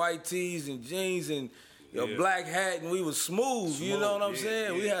was white tees and jeans and your black hat, and we was smooth. You know what I'm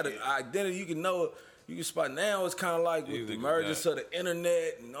saying? We had an identity. You can know it. You can spot. Now it's kind of like with the emergence of the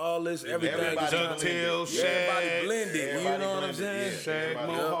internet and all this, everything. DuckTales, everybody blended. You know what I'm saying?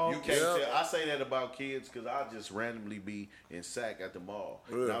 You can't tell. I say that about kids because I just randomly be in Sac at the mall.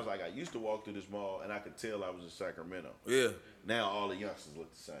 And I was like, I used to walk through this mall and I could tell I was in Sacramento. Yeah. Now all the youngsters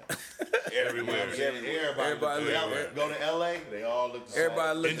look the same. Everywhere. Everybody go to LA, they all look the same.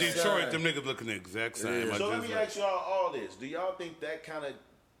 Everybody look in the Detroit, same. them niggas looking the exact same. So let me ask y'all all this. Do y'all think that kind of,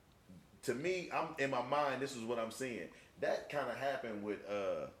 to me, I'm in my mind, this is what I'm seeing. That kind of happened with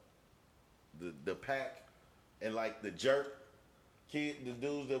the pack and like the jerk kid, the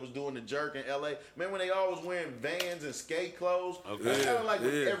dudes that was doing the jerk in LA. Man, when they all was wearing Vans and skate clothes, it's kind of like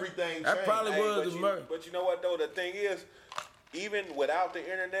with everything that changed. probably was the murder. But you know what though? The thing is, even without the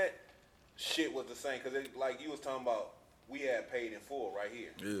internet, shit was the same. Cause like you was talking about, we had paid in full right here.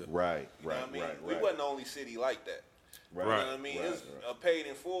 Yeah. Right. You know what I mean? We wasn't the only city like that. Right. You know what I mean? It's paid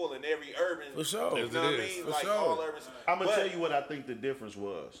in full in every urban. For sure. You know what I mean? Like all urban. I'm gonna tell you what I think the difference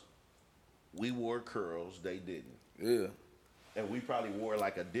was. We wore curls, they didn't. Yeah. And we probably wore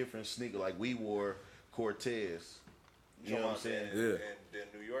like a different sneaker, like we wore Cortez. You know what I'm saying? And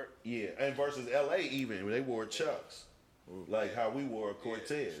New York. Yeah, and versus LA even they wore Chucks, like how we wore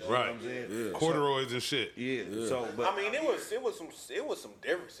Cortez. You know what I'm saying? Yeah. Corduroys and shit. Yeah. So, but I mean, it was some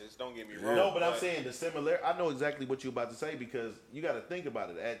differences. Don't get me wrong. no, but I'm saying the similar. I know exactly what you're about to say because you got to think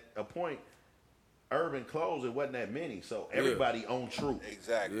about it. At a point, urban clothes, it wasn't that many, so everybody on Truth.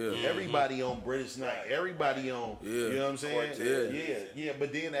 Exactly. Everybody on British Night. Everybody on. You know what I'm saying? Cortez. Yeah.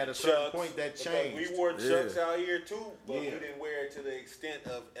 But then at a certain point, that changed. We wore Chucks out here too, but we didn't wear it to the extent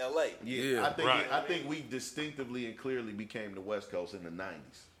of LA. Yeah. I think we distinctly and clearly became the West Coast in the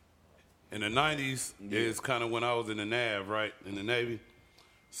 90s. In the 90s is kind of when I was in the Nav, right, in the Navy.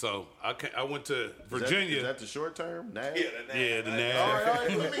 So I went to Virginia. Is that the short term? Nav? Yeah, the Nav. All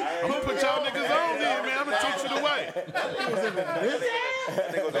right. I'm gonna put y'all niggas on there, man. I'm gonna teach you the way.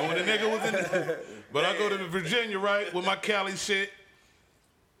 So when the nigga was in the, but I go to Virginia, right, with my Cali shit,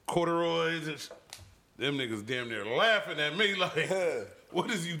 corduroys, and them niggas damn near laughing at me like, what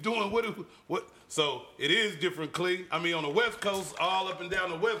is you doing? What? So it is different, Clee. I mean, on the West Coast, all up and down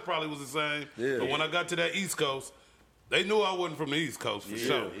the West probably was the same. Yeah. But when I got to that East Coast, they knew I wasn't from the East Coast for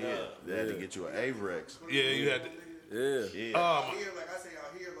sure. Yeah. They had to get you an Avrex. Yeah, you had to. Yeah. Here, like I say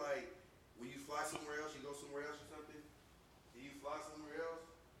out here, like when you fly somewhere else, you go somewhere else or something. Do you fly somewhere else?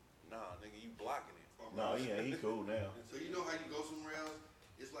 Nah, nigga, you blocking it. No, he cool now. So you know how you go somewhere else?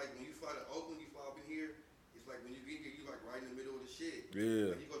 It's like when you fly to Oakland, you fly up in here. It's like when you get here, you like right in the middle of the shit.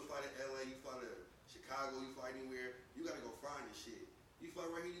 Yeah. Like you go fly to LA, you fly to Chicago, you fly anywhere. You gotta go find this shit. You fly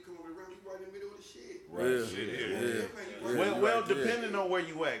right here, you come over around, you right in the middle of the shit. Well, depending on where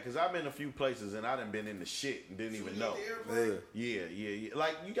you at, because I've been a few places and I done been in the shit and didn't even know. Yeah.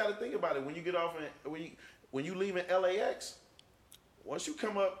 Like you got to think about it when you get off when you leave in LAX. Once you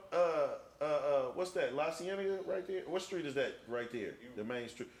come up, what's that? La Cienega right there. What street is that right there? The main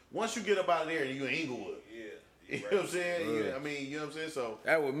street. Once you get up out of there, you in Inglewood. You know what I'm saying? I mean, you know what I'm saying? So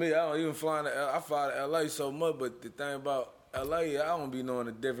that with me, I don't even fly to I fly to LA so much, but the thing about LA, I don't be knowing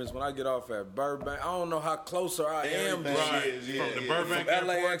the difference when I get off at Burbank. I don't know how closer I am from the Burbank from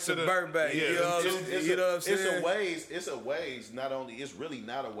LAX to Burbank. Yeah, you know what I'm saying? It's a ways. Not only it's really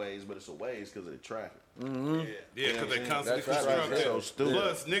not a ways, but it's a ways because of the traffic. Mm-hmm. Yeah, because they constantly construct it. So stupid.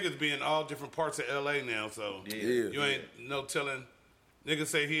 Plus, niggas be in all different parts of LA now, so you ain't no telling. Niggas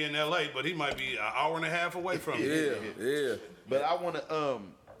say he in LA, but he might be an hour and a half away from you. Yeah. But I wanted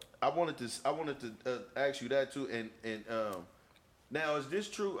to ask you that too, and now is this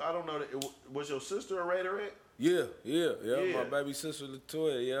true? I don't know. Was your sister a Raiderette? Yeah. My baby sister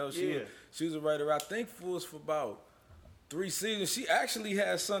Latoya, she was a Raider. I think for about 3 seasons. She actually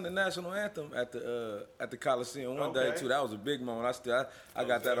had sung the national anthem at the Coliseum one day too. That was a big moment. I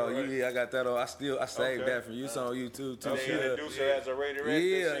got that on. Yeah, I got that on. I saved that from you. It's on YouTube too. They introduced her as a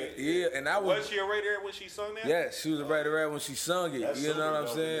Raiderette. Yeah. And I was she a Raiderette when she sung that? Yeah, she was a Raiderette when she sung it. You know what I'm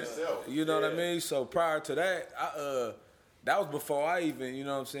saying? You know what I mean? So prior to that, that was before I even, you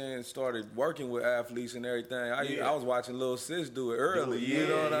know what I'm saying, started working with athletes and everything. I was watching Lil Sis do it early. You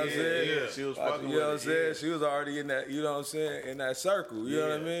know what I'm saying? Yeah, she was fucking with it. You know what I'm saying? She was already in that, you know what I'm saying, in that circle. You know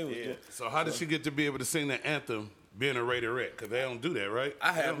what I mean? Yeah. So how did she get to be able to sing the anthem being a Raiderette? Because they don't do that, right?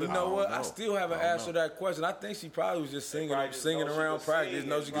 You know what? I still haven't asked her that question. I think she probably was just singing around practice,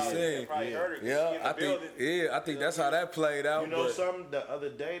 know she could sing. I think that's how that played out. You know something? The other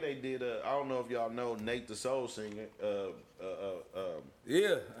day they did I don't know if y'all know Nate the Soul Singer.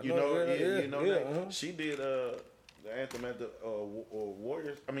 She did the anthem at the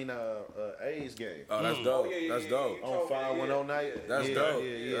Warriors. A's game. Oh, that's dope. That's dope. On 510 night. That's dope.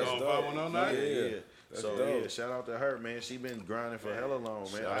 Yeah. That's On dope. 510 night. Yeah. That's So dope. shout out to her, man. She been grinding for hella long,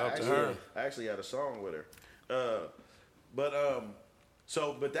 man. Shout out to her. I actually had a song with her. But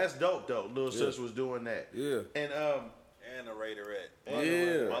that's dope though. Little sis was doing that. Yeah. And And a Raiderette.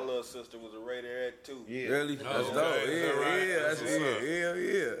 Yeah. My little sister was a Raiderette too. yeah. Really? That's okay. dope. Is that right? Yeah. That's That's what's up.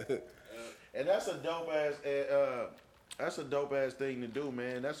 yeah. And that's a dope ass thing to do,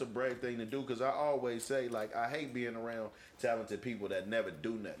 man. That's a brave thing to do because I always say, like, I hate being around talented people that never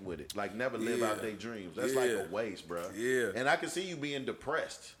do nothing with it, like never live out their dreams. That's like a waste, bro. Yeah. And I can see you being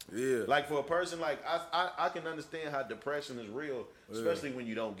depressed. Yeah. Like for a person like I can understand how depression is real, especially when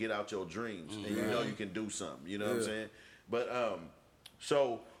you don't get out your dreams and you know you can do something. You know what I'm saying? But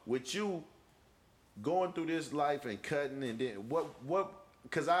so with you going through this life and cutting and then what?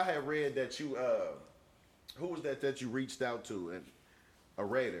 Because I had read that you who was that you reached out to and a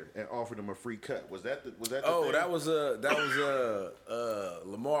Raider and offered him a free cut. Was that the Oh, thing? that was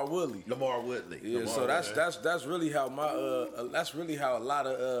Lamar Woodley. Lamar Woodley. Yeah, Lamar so Woodley. that's really how a lot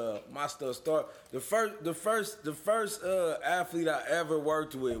of my stuff started. The first athlete I ever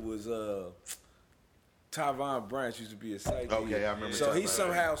worked with was Tyvon Branch. Used to be a safety. Okay, I remember. So he Tyvon.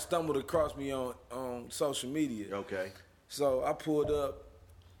 somehow stumbled across me on social media. Okay. So I pulled up,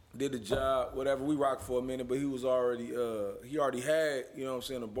 did the job, whatever. We rocked for a minute, but he was already he already had, you know what I'm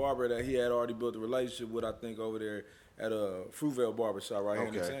saying, a barber that he had already built a relationship with, I think, over there at Fruitvale Barbershop right here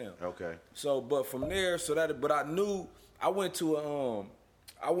in the town. Okay. So, but from there, but I knew I went to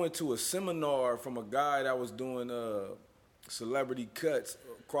a seminar from a guy that was doing celebrity cuts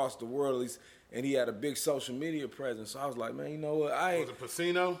across the world, at least, and he had a big social media presence. So I was like, man, you know what? Was it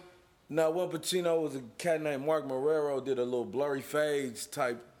Pacino? No, one Pacino was a cat named Mark Marrero, did a little blurry fades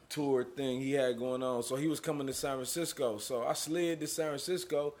type tour thing he had going on. So he was coming to San Francisco. So I slid to San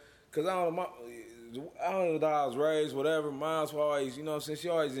Francisco because I don't know how I was raised, whatever. Miles always, you know what I'm saying, she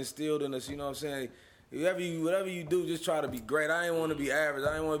always instilled in us, you know what I'm saying, whatever you do, just try to be great. I didn't want to be average.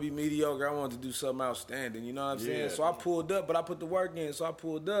 I didn't want to be mediocre. I wanted to do something outstanding, you know what I'm saying? So I pulled up, but I put the work in. So I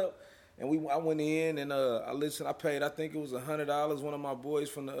pulled up. And I went in and I listened. I paid, I think it was $100. One of my boys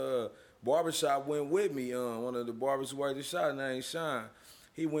from the barbershop went with me. One of the barbers who worked the shop, named Sean.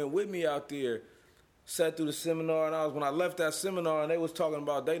 He went with me out there, sat through the seminar, and when I left that seminar and they was talking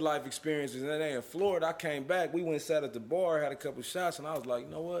about their life experiences and they in Florida, I came back. We went and sat at the bar, had a couple shots, and I was like,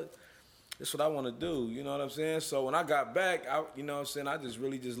 you know what? This is what I want to do. You know what I'm saying? So when I got back, you know what I'm saying, I just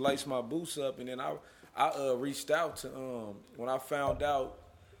really just laced my boots up, and then I reached out to when I found out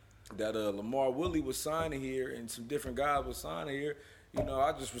that Lamar Woodley was signing here and some different guys were signing here, you know,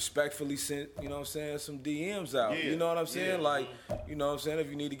 I just respectfully sent, you know what I'm saying, some DMs out. Yeah. You know what I'm saying? Yeah. Like, you know what I'm saying, if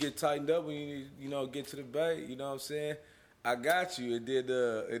you need to get tightened up and you need, you know, get to the bay, you know what I'm saying? I got you. It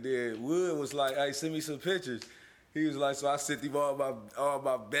did Wood was like, hey, send me some pictures. He was like, so I sent him all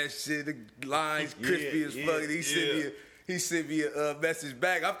my best shit, the lines crispy as fuck. And he sent me a message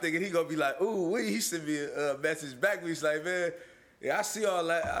back. I'm thinking he gonna be like, ooh, he sent me a message back. He's like, man, yeah, I see all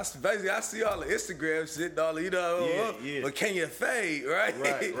that. I see all the Instagram shit, all the, you know. But can you fade, right?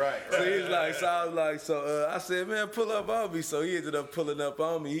 Right. So he was like, so I was like, I said, man, pull up on me. So he ended up pulling up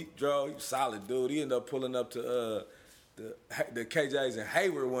on me. He was a solid dude. He ended up pulling up to the KJ's in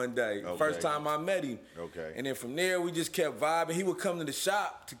Hayward one day. Okay. First time I met him. Okay. And then from there, we just kept vibing. He would come to the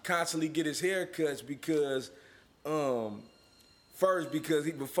shop to constantly get his haircuts because, first, because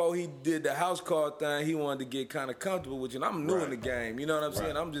before he did the house call thing, he wanted to get kind of comfortable with you. And I'm new in the game, you know what I'm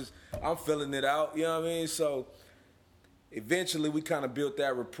saying? I'm filling it out, you know what I mean? So eventually we kind of built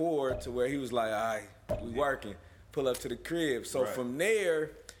that rapport to where he was like, all right, we working, pull up to the crib. So from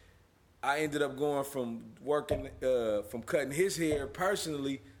there, I ended up going from working, from cutting his hair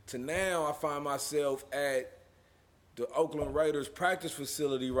personally to now I find myself at the Oakland Raiders practice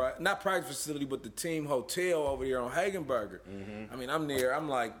facility, right? Not practice facility, but the team hotel over here on Hagenberger. I mean, I'm there. I'm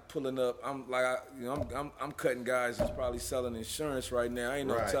like pulling up. I'm like, I'm cutting guys that's probably selling insurance right now. I ain't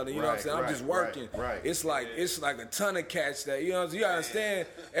no telling. You know what I'm saying? I'm just working. It's like a ton of cats that you understand.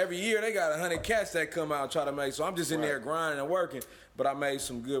 Every year they got 100 cats that come out and try to make. So I'm just in there grinding and working. But I made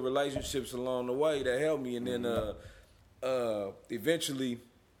some good relationships along the way that helped me, and then eventually.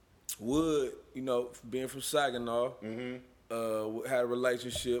 Wood, you know, being from Saginaw, had a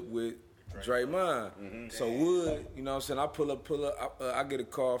relationship with Draymond. So Wood, you know what I'm saying, I pull up, I get a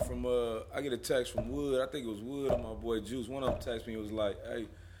call from, I get a text from Wood, I think it was Wood or my boy Juice. One of them texted me, it was like, hey,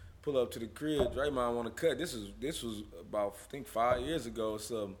 pull up to the crib, Draymond want to cut. This was about, I think 5 years ago or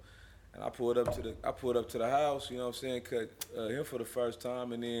something. And I pulled up to the house, you know what I'm saying, cut him for the first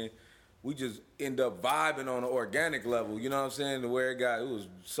time, and then we just end up vibing on an organic level. You know what I'm saying? To where it was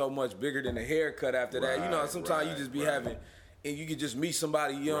so much bigger than the haircut after that. You know, sometimes you just be having. And you could just meet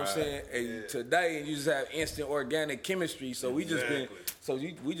somebody, you know what I'm saying, today, and you just have instant organic chemistry. So we just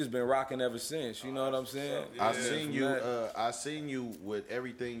been rocking ever since. You know what I'm saying? I seen you with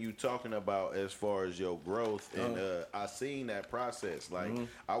everything you talking about as far as your growth, and I seen that process. Like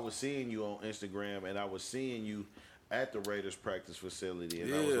I was seeing you on Instagram, and I was seeing you at the Raiders practice facility,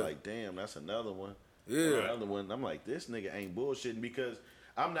 and I was like, damn, that's another one. Another one. I'm like, this nigga ain't bullshitting because.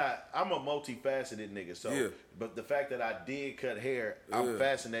 I'm a multifaceted nigga, so but the fact that I did cut hair, I'm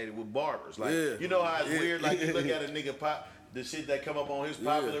fascinated with barbers. Like you know how it's weird, like you look at a nigga pop the shit that come up on his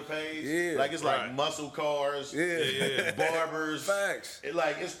popular page. Like it's like muscle cars, barbers. Facts.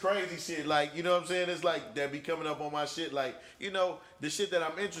 It's crazy shit. Like, you know what I'm saying? It's like that be coming up on my shit, like, you know, the shit that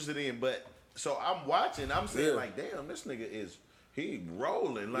I'm interested in. But so I'm watching, I'm saying like, damn, this nigga is he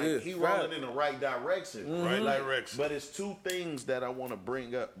rolling, like he rolling in the right direction, direction. But it's two things that I want to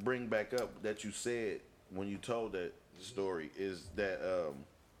bring back up that you said when you told that story is that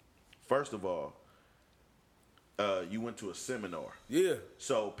first of all, you went to a seminar. Yeah.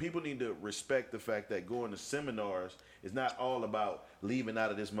 So people need to respect the fact that going to seminars is not all about leaving out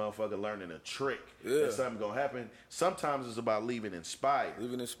of this motherfucker learning a trick and something gonna happen. Sometimes it's about leaving inspired.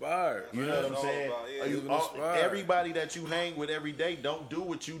 Leaving inspired. You know what I'm saying? Everybody that you hang with every day don't do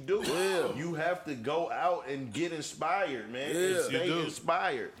what you do. Yeah. You have to go out and get inspired, man. Yeah. And stay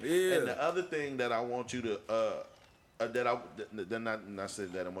inspired. Yeah. And the other thing that I want you to not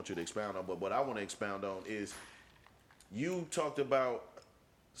said that I want you to expound on, but what I want to expound on is you talked about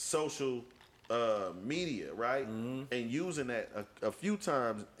social media, right? Mm-hmm. And using that a few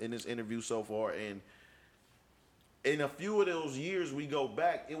times in this interview so far. And in a few of those years we go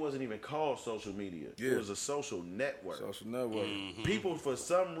back, it wasn't even called social media. Yeah. It was a social network. Social network. Mm-hmm. People, for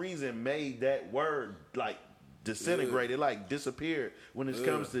some reason, made that word like disintegrate. It like disappeared when it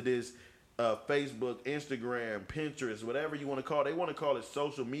comes to this Facebook, Instagram, Pinterest, whatever you want to call it. They want to call it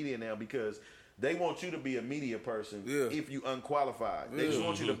social media now because they want you to be a media person if you unqualified. They just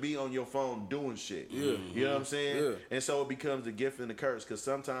want you to be on your phone doing shit. Yeah. You know what I'm saying? Yeah. And so it becomes a gift and a curse because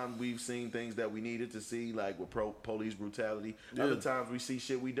sometimes we've seen things that we needed to see, like with police brutality. Yeah. Other times we see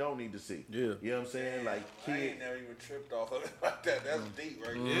shit we don't need to see. Yeah. You know what I'm saying? Like, I ain't never even tripped off of it like that. That's deep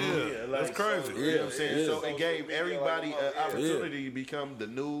right there. Yeah, like, that's crazy. You know what I'm saying? So it gave everybody an opportunity to become the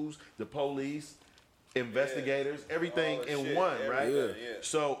news, the police, investigators, everything in one, right? Yeah.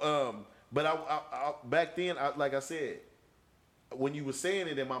 So, but I back then, like I said, when you were saying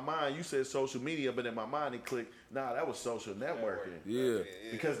it in my mind, you said social media, but in my mind it clicked. Nah, that was social networking. Yeah,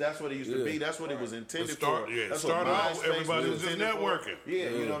 because that's what it used to be. That's what it was intended for. Yeah, that's started off. Everybody was just networking. Yeah,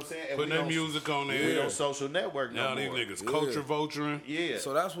 you know what I'm saying. And putting that music on there. We don't social network now. These niggas culture vulturing. Yeah.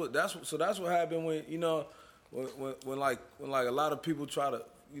 So that's what happened when when a lot of people try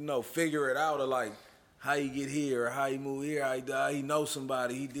to figure it out or like. How he get here, or how he move here, how he die, he know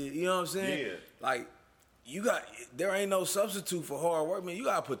somebody, he did, you know what I'm saying? Yeah. Like, there ain't no substitute for hard work, man. You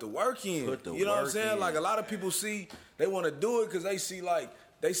gotta put the work in. You know what I'm saying? Like, a lot of people they want to do it because they see,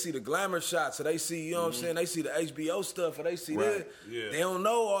 the glamour shots, or they see, you know what I'm saying? They see the HBO stuff, or they see that. Yeah. They don't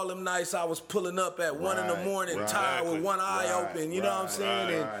know all them nights I was pulling up at 1 in the morning, tired with one eye open, you know what I'm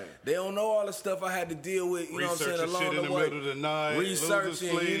saying? And they don't know all the stuff I had to deal with, you know what I'm saying, along the way. Middle of the night,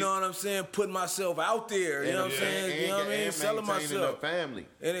 researching, you know what I'm saying, putting myself out there, you know what I'm saying? You know what I mean? Selling myself. Family.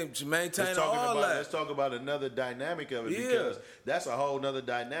 And maintaining all that. Let's talk about another dynamic of it because that's a whole nother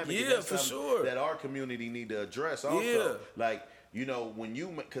dynamic. Yeah, for sure. That our community need to address also. Yeah. Like, you know,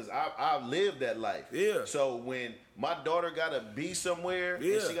 because I lived that life. Yeah. So when my daughter got to be somewhere and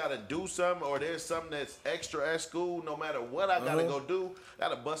she got to do something or there's something that's extra at school, no matter what I got to go do, I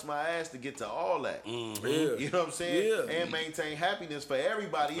got to bust my ass to get to all that. Mm-hmm. Yeah. You know what I'm saying? Yeah. And maintain happiness for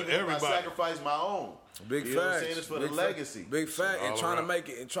everybody, even if I sacrifice my own. Big you know what I'm saying? It's for the legacy. Big fact. And trying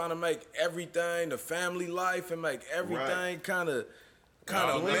to make everything, the family life, and make everything kind of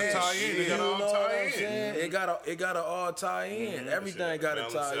tie in. It got all tie in. It got to all tie in. Everything got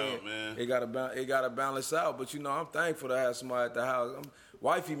to tie in. Man. It got to balance out. But I'm thankful to have somebody at the house.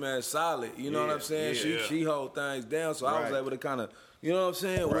 Wifey, man, solid. You know what I'm saying? She hold things down, so I was able to kind of. You know what I'm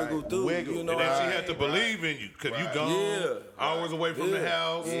saying? Wiggle through. You know, and then she had to believe in you because you gone hours away from the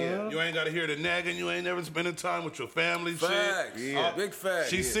house. Yeah. You ain't got to hear the nagging. You ain't never spending time with your family. Facts. Shit. Yeah. Big facts.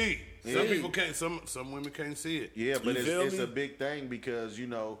 She see. Some people can't. Some women can't see it. Yeah, but it's a big thing because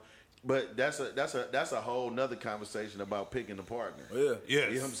But that's a whole nother conversation about picking a partner. Yeah. Yes.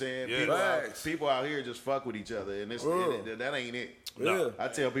 You know what I'm saying? Yeah. People out here just fuck with each other, and that ain't it. No. I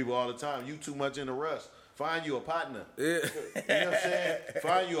tell people all the time, you too much in a rush. Find you a partner. Yeah. You know what I'm saying?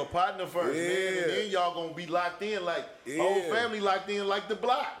 Find you a partner first, man, and then y'all gonna be locked in like whole family locked in like the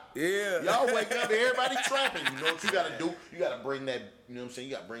block. Yeah. Y'all wake up, everybody trapping. You know what you gotta do? You gotta bring that. You know what I'm saying?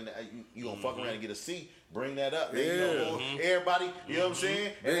 You gotta bring that. You gonna fuck around and get a seat. Bring that up. Then, you know, everybody. You know what I'm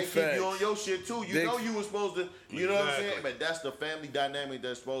saying? And they keep you on your shit too. You know you were supposed to. You know what I'm saying? But that's the family dynamic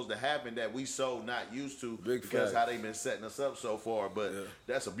that's supposed to happen that we so not used to because how they been setting us up so far. But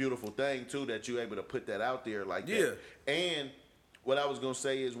that's a beautiful thing too that you able to put that out there like that. And what I was gonna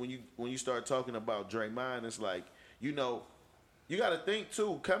say is when you start talking about Draymond, it's like, you know, you got to think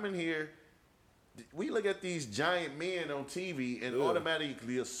too. Coming here, we look at these giant men on TV and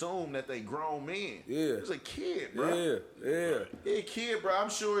automatically assume that they grown men. Yeah, it's a kid, bro. He a kid, bro. I'm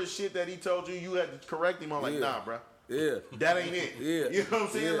sure it's shit that he told you. You had to correct him. I'm like, nah, bro. That ain't it. You know what I'm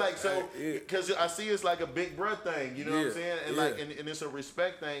saying? Like, so, because I see it's like a big bro thing. You know what I'm saying? And like, and it's a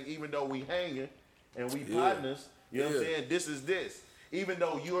respect thing. Even though we hanging and we partners, you know what I'm saying? This is this. Even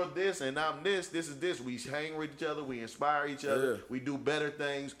though you're this and I'm this is this. We hang with each other. We inspire each other. We do better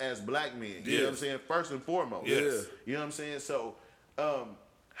things as black men. You know what I'm saying? First and foremost. You know what I'm saying? So,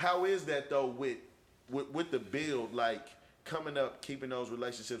 how is that though with the build, like coming up, keeping those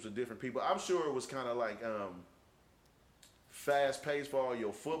relationships with different people? I'm sure it was kind of like fast paced for all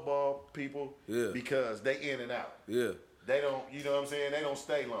your football people because they in and out. They don't, you know what I'm saying? They don't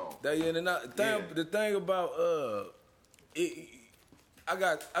stay long. They in and out. The thing about I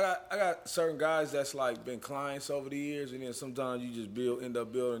got certain guys that's like been clients over the years, and then sometimes you just end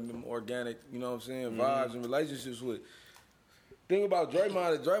up building them organic, you know what I'm saying, vibes and relationships with. Thing about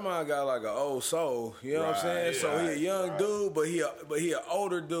Draymond got like an old soul, you know what I'm saying? So he a young dude, but he an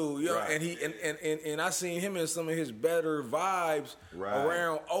older dude, you know? And he and I seen him in some of his better vibes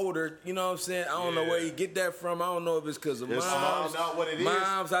around older, you know what I'm saying? I don't know where he get that from. I don't know if it's because of moms. Not what it is.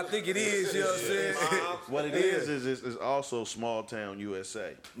 Moms, I think it is, you know what I'm saying? What it is also small town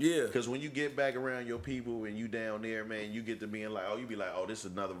USA. Yeah. Because when you get back around your people and you down there, man, you get to being like, you be like, this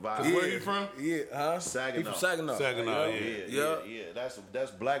is another vibe. Where you from? Saginaw. He from Saginaw. Saginaw, Yeah,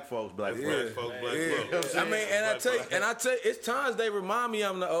 that's black folks, black folks. I mean, and I tell you, it's times they remind me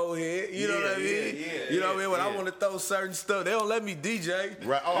I'm the old head. You know what I mean? You know what I mean? When I want to throw certain stuff, they don't let me DJ.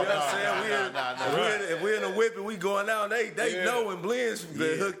 Right? Oh, you know what I'm saying? If we're in a whip and we going out, they know when Blendz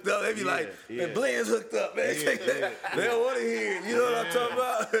been hooked up. They be like, man, Blendz hooked up, man. They don't want to hear it. You know what I'm talking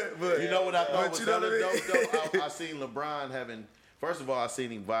about? But you know what I thought was hella dope though? I seen LeBron having. First of all, I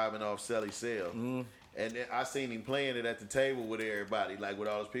seen him vibing off Selly Sell. And then I seen him playing it at the table with everybody, like with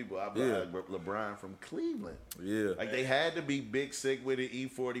all those people. I be like, LeBron from Cleveland. Like they had to be big sick with it,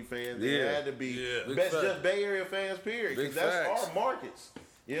 E40 fans. They had to be just Bay Area fans, period. Because that's our markets.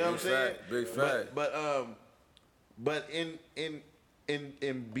 You know what I'm saying? Big fact. But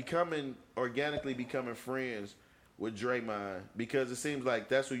in becoming organically becoming friends with Draymond, because it seems like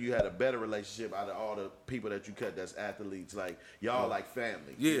that's who you had a better relationship out of all the people that you cut that's athletes. Like, y'all like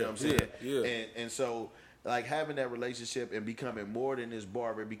family. You know what I'm saying? And so, like, having that relationship and becoming more than this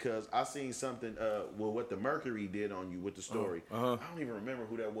barber, because I seen something, what the Mercury did on you with the story. I don't even remember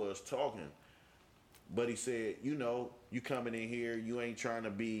who that was talking. But he said, you know, you coming in here, you ain't trying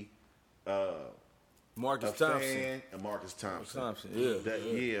to be Marcus Thompson. Marcus Thompson.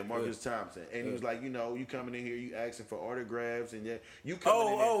 Marcus Thompson. And he was like, you know, you coming in here, you asking for autographs, and you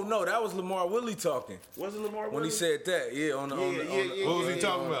coming in here. No, that was Lamar Willie talking. Was it Lamar Willie? When he said that, what was he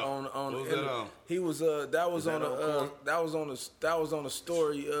talking about? He was that was on a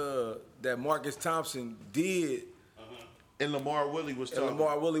story that Marcus Thompson did. And Lamar Willie was talking. And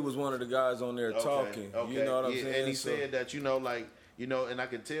Lamar Willie was one of the guys on there talking. You know what I'm saying? And he said that, you know, like, you know, and I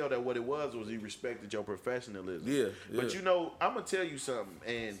could tell that what it was he respected your professionalism. But, you know, I'm going to tell you something.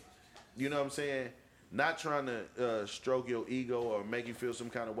 And, you know what I'm saying? Not trying to stroke your ego or make you feel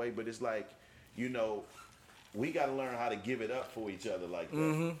some kind of way. But it's like, you know, we got to learn how to give it up for each other like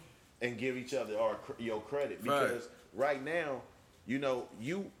that. And give each other your credit. Because right now, you know,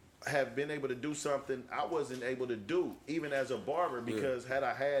 you have been able to do something I wasn't able to do, even as a barber, because had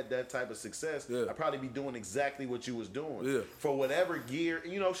I had that type of success, I'd probably be doing exactly what you was doing. For whatever gear,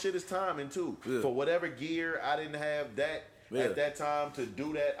 you know, shit is timing too. For whatever gear, I didn't have that at that time to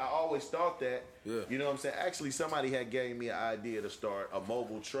do that. I always thought that, you know what I'm saying? Actually, somebody had gave me an idea to start a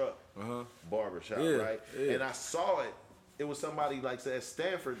mobile truck barbershop, right? And I saw it. It was somebody like at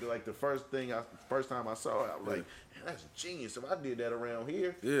Stanford, like the first time I saw it, I was like, man, that's genius. If I did that around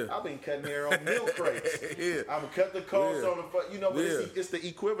here, I've been cutting hair on milk crates. I'm gonna cut the cost on the, you know, but it's the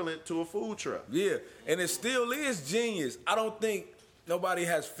equivalent to a food truck. And it still is genius. I don't think nobody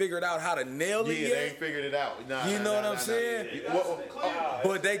has figured out how to nail it yet. They ain't figured it out. You know what I'm saying?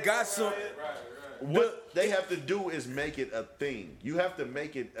 But they got some. what they have to do is make it a thing. You have to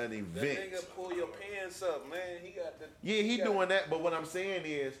make it an event. That nigga pull your pants up, man. He got the. Yeah, he doing that. But what I'm saying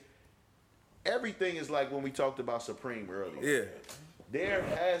is, everything is like when we talked about Supreme earlier. Yeah. There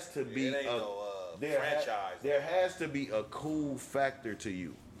has to be It ain't a no franchise. There has to be a cool factor to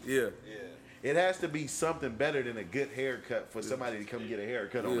you. Yeah. Yeah. It has to be something better than a good haircut for somebody to come get a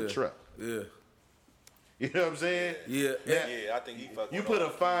haircut on the truck. Yeah. You know what I'm saying? Yeah. Now, Yeah, I think he fucking. you put a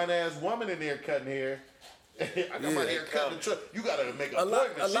fine ass woman in there cutting hair. I got my hair cut in the truck. You gotta make an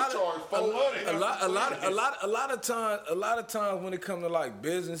appointment. She charge $400. A lot of times when it comes to like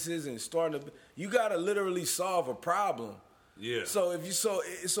businesses and starting, you gotta literally solve a problem. Yeah. So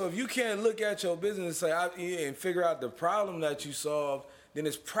if you can't look at your business and say and figure out the problem that you solve, then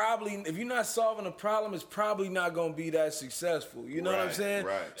it's probably, if you're not solving a problem, it's probably not going to be that successful. You know what I'm saying?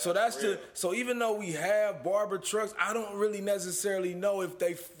 Right. So so even though we have barber trucks, I don't really necessarily know if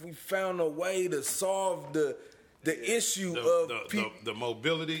we found a way to solve the issue of the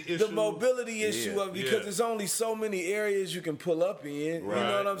mobility issue. The mobility issue of because there's only so many areas you can pull up in. Right, you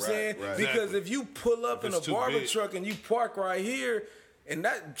know what I'm saying? right. Because if you pull up in a barber truck and you park right here, and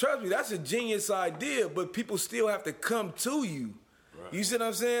that, trust me, that's a genius idea, but people still have to come to you. Right. You see what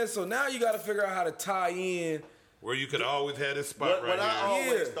I'm saying? So now you got to figure out how to tie in. Where you could always have this spot What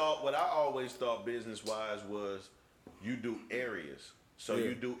I always thought business wise was you do areas. So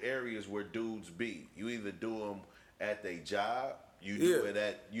you do areas where dudes be. You either do them at their job. You do it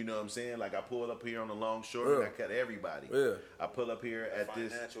at, you know what I'm saying? Like I pull up here on the long short and I cut everybody. Yeah. I pull up here at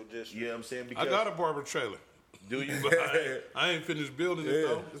this. District. You know what I'm saying? Because I got a barber trailer. Do you? I ain't finished building it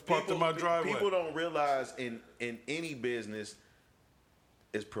though. It's parked in my driveway. People don't realize in any business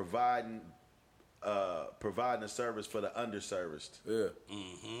is providing a service for the underserviced. Yeah.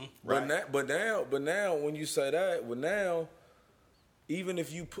 Mm-hmm. Right. But now when you say that, even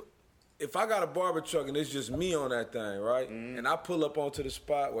if I got a barber truck and it's just me on that thing, right? Mm-hmm. And I pull up onto the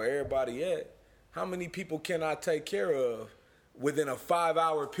spot where everybody at, how many people can I take care of within a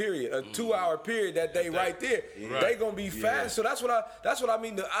 5-hour period, a 2-hour period that they right there? Right. They gonna be fast. So that's what I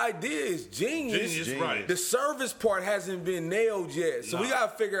mean. The idea is genius. Right. The service part hasn't been nailed yet. So we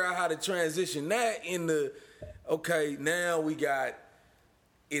gotta figure out how to transition that into, okay, now we got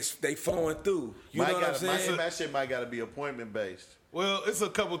they flowing through. You know what I'm saying? That shit might gotta be appointment based. Well, it's a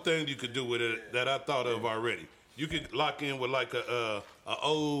couple things you could do with it that I thought of already. You could lock in with like a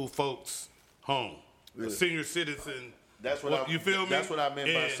old folks home, a senior citizen. That's what you feel me? That's what I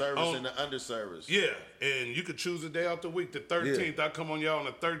meant by service and the underserviced. Yeah, and you could choose a day out the week. The 13th, I come on y'all on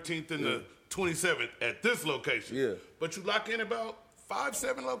the 13th and the 27th at this location. Yeah, but you lock in about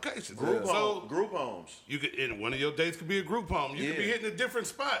 5-7 locations. Group homes. You could, and one of your days could be a group home. You could be hitting a different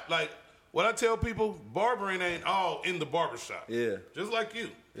spot. Like what I tell people, barbering ain't all in the barbershop. Yeah, just like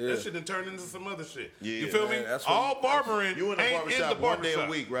you. Yeah. That shit done turned into some other shit. Yeah, you feel me? All barbering you in the barbershop one day a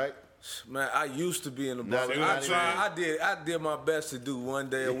week, right? Man, I used to be in the barber. I did my best to do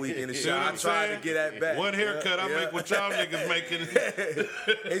one day a week in the shop. I tried to get that back. One haircut, I make what y'all niggas making.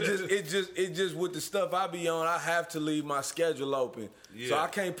 it just with the stuff I be on, I have to leave my schedule open. Yeah. So I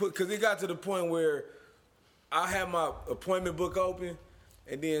can't because it got to the point where I had my appointment book open,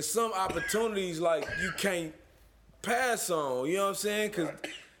 and then some opportunities like you can't pass on. You know what I'm saying?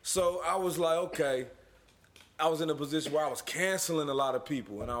 So I was like, okay. I was in a position where I was canceling a lot of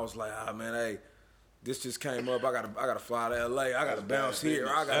people, and I was like, man, hey, this just came up. I gotta fly to LA. I gotta bounce here.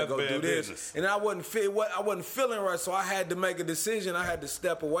 I gotta go do this. Business. And I wasn't feeling right, so I had to make a decision. I had to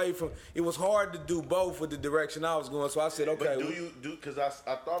step away from. It was hard to do both with the direction I was going. So I said, okay. But because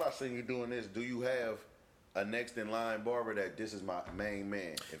I thought I seen you doing this. Do you have a next in line barber that this is my main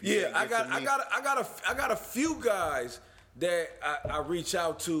man? I got a few guys that I reach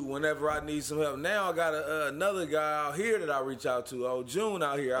out to whenever I need some help. Now I got another guy out here that I reach out to. Old June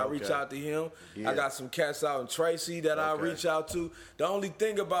out here, I reach out to him. Yeah. I got some cats out in Tracy that I reach out to. The only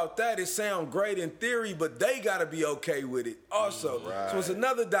thing about that, it sound great in theory, but they got to be okay with it also. Right. So it's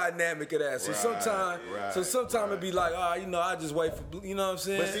another dynamic of that. So sometimes it be like, I just wait for, you know what I'm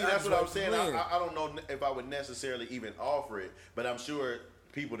saying? But see, that's what I'm saying. I don't know if I would necessarily even offer it, but I'm sure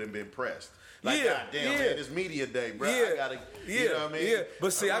people done been pressed. Like, goddamn, man, it's media day, bro. I gotta, you know what I mean? Yeah,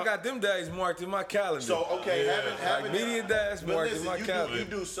 but see, I got them days marked in my calendar. So, okay, having media days marked in my calendar. You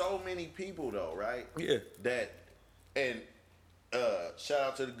do so many people, though, right? Yeah. Shout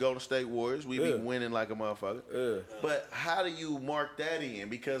out to the Golden State Warriors. We be winning like a motherfucker. Yeah. But how do you mark that in?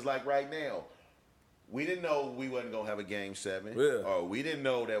 Because, like, right now, we didn't know we wasn't gonna have a Game 7. Yeah. Or we didn't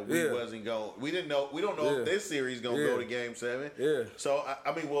know that we wasn't going. We don't know if this series gonna go to Game 7. Yeah. So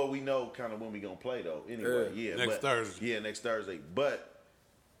we know kind of when we gonna play though. Anyway, next Thursday. Yeah, next Thursday. But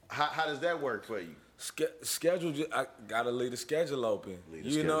How does that work for you? Schedule, I gotta leave the schedule open.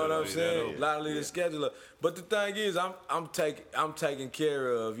 You know what I'm saying? Leave the schedule up. But the thing is, I'm taken care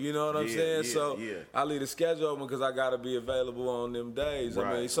of. You know what I'm saying? So I leave the schedule open because I gotta be available on them days.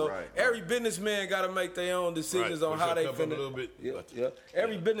 I mean, so every businessman gotta make their own decisions on how they finna.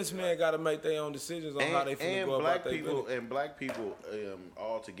 Every businessman gotta make their own decisions on how they finna go about their business. And black people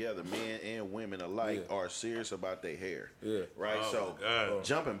all together, men and women alike, are serious about their hair. Yeah. Right. So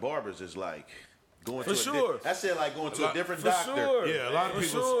jumping barbers is like. Going for sure. That shit like going to a different doctor. Sure. Yeah, a lot of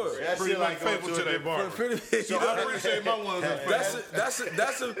people that shit like faithful to their barber. So I appreciate my ones. That's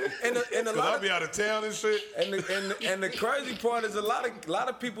and a lot I'll be out of town and shit. And the crazy part is a lot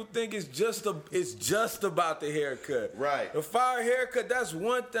of people think it's just about the haircut. Right. The fire haircut, that's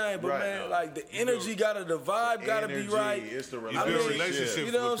one thing, but man, like the energy the vibe gotta be right. It's the relationships.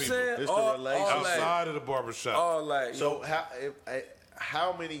 You know what I'm saying? It's the relationship outside of the barbershop. All that. So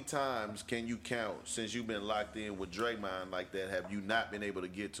how many times can you count since you've been locked in with Draymond like that? Have you not been able to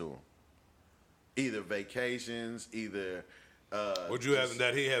get to him? Either vacations, either. Would you have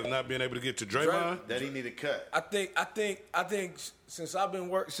that he has not been able to get to Draymond? That he need a cut. I think since I've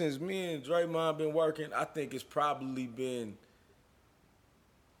been since me and Draymond been working, I think it's probably been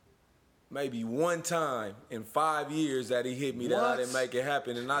maybe one time in 5 years that he hit me that I didn't make it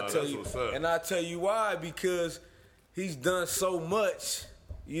happen, and I tell you why, because he's done so much,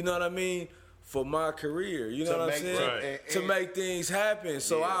 you know what I mean, for my career. You know what I'm saying? To make things happen.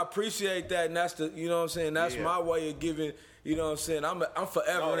 So I appreciate that, and that's you know what I'm saying? That's my way of giving, you know what I'm saying? I'm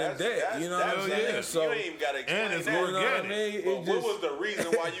forever in debt. You know what I'm saying? So you ain't even got to explain and it's that. organic. You know what I mean? What was the reason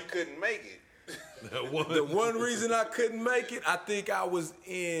why you couldn't make it? The one reason I couldn't make it, I think I was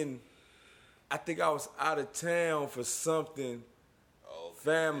out of town for something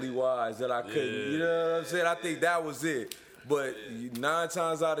family-wise that I couldn't, you know what I'm saying? I think that was it. But 9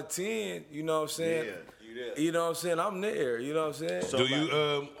 times out of 10, you know what I'm saying? You know what I'm saying? I'm there, you know what I'm saying? So do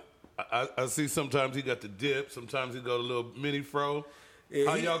you, I see sometimes he got the dip, sometimes he got a little mini fro.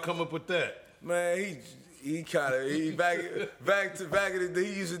 How y'all come up with that? Man, he kind of back in the day,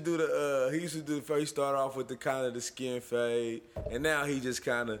 he used to do the first. He started off with the kind of the skin fade, and now he just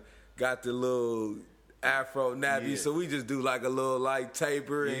kind of got the little Afro nappy, so we just do like a little like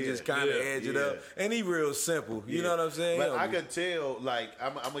taper and just kind of edge it up, and he real simple. You know what I'm saying? But I could tell, like,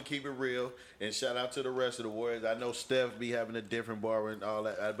 I'm gonna keep it real and shout out to the rest of the Warriors. I know Steph be having a different barber and all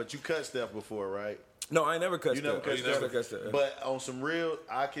that, but you cut Steph before, right? No, I ain't never cut Steph. You never cut Steph. But on some real,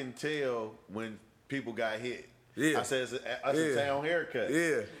 I can tell when people got hit. I said it's a town haircut.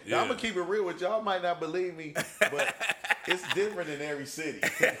 Now, I'm gonna keep it real with y'all. Might not believe me, but it's different in every city.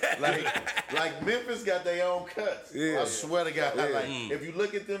 like Memphis got their own cuts. I swear to God. Like if you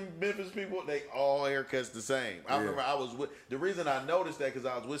look at them Memphis people, they all haircuts the same. I remember I was with the reason I noticed that because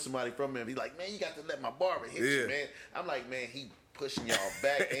I was with somebody from Memphis. He's like, man, you got to let my barber hit you, man. I'm like, man, he pushing y'all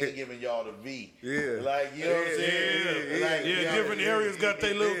back and giving y'all the V. Like, you know what I'm saying? Like, different areas got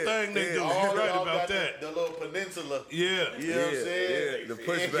their little thing they do. You're right about that. The little peninsula. You know what I'm saying? The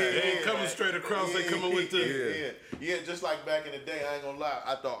pushback. They ain't coming straight across, they coming with the... Yeah, just like back in the day, I ain't gonna lie.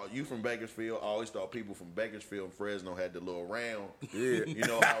 I thought you from Bakersfield. I always thought people from Bakersfield and Fresno had the little round. You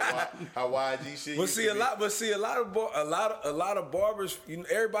know how YG shit. But see a lot of barbers. You know,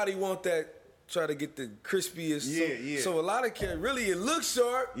 everybody want that. Try to get the crispiest. So a lot of really it looks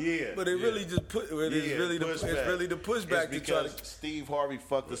sharp. But it really just it's really the pushback to try to. Steve Harvey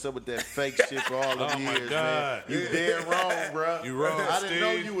fucked us up with that fake shit for all the years, man. You dead wrong, bro. You wrong. I didn't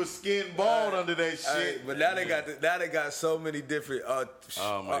know you was skin bald under that shit. But now they got so many different. They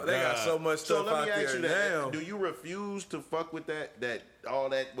got so much stuff out there now. Do you refuse to fuck with that all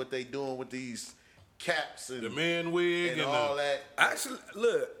that what they doing with these caps and the man wig and all that? Actually,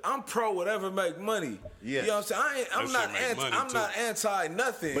 look, I'm pro whatever make money. You know what I'm saying? I'm not anti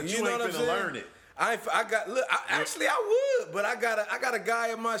nothing. But you know what I'm saying? Learn it. I would, but I got a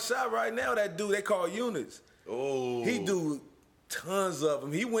guy in my shop right now that they call units. Oh, he do tons of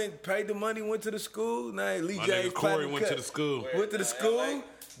them. He paid the money, went to the school. Now Lee J. Corey went to the school. Went to the school.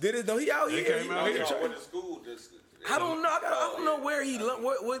 Did it? No, he out here. He went to school. I don't know. I don't know where he.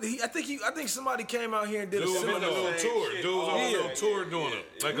 What he? I think somebody came out here and did a seminar. Dude was on a little tour. Dude was on a little tour doing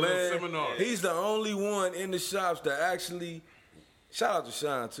it, like a little seminar. He's the only one in the shops that actually. Shout out to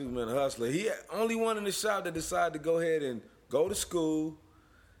Sean too, man, the hustler. He only one in the shop that decided to go ahead and go to school,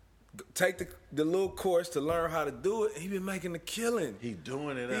 take the little course to learn how to do it. He been making a killing. He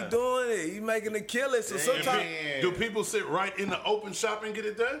doing it. He making a killing. So sometimes do people sit right in the open shop and get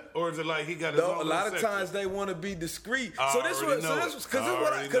it done, or is it like he got his own? A lot of section? times they want to be discreet. Because This is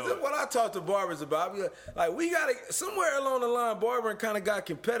what I talk to barbers about. I be like, we got to somewhere along the line, barbering kind of got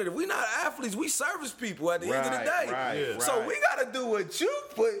competitive. We not athletes. We service people at the end of the day. Right. So we got to do what you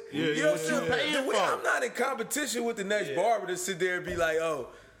put. You know what I'm saying? I'm not in competition with the next barber to sit there and be like, oh,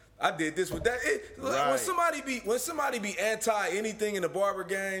 I did this with that. When somebody be anti anything in the barber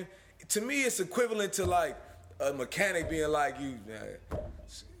game, to me it's equivalent to like a mechanic being like,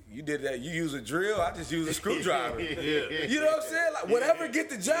 you did that. You use a drill. I just use a screwdriver. You know what I'm saying? Like whatever get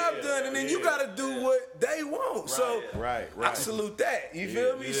the job done, and then you got to do what they want. So I salute that. You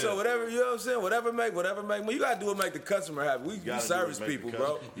feel me? So whatever, you know what I'm saying? Whatever make. You got to do what make the customer happy. We service people,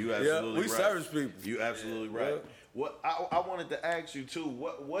 bro. You absolutely we service people. You absolutely right. What I wanted to ask you too.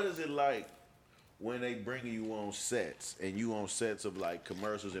 What is it like when they bring you on sets and you on sets of like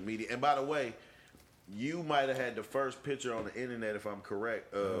commercials and media? And by the way, you might have had the first picture on the internet, if I'm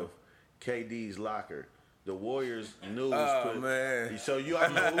correct, of KD's locker. The Warriors news. Man. So I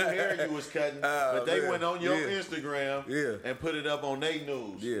don't know who hair you was cutting, but they went on your Instagram and put it up on their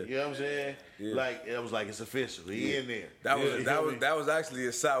news. You know what I'm saying? Like it was like it's official. He in there. That was actually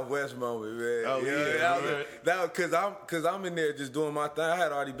a Southwest moment, man. Oh that was because I'm in there just doing my thing. I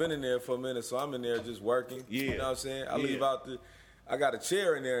had already been in there for a minute, so I'm in there just working. You know what I'm saying? I leave out I got a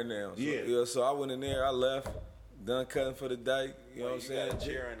chair in there now. So, so I went in there. I left, done cutting for the day. You know what I'm saying? Got a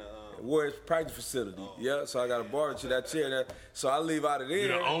chair in the Warriors practice facility. So I got a barber to that chair. So I leave out of there. You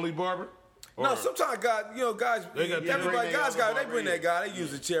the only barber? No, sometimes guys, they bring that guy. They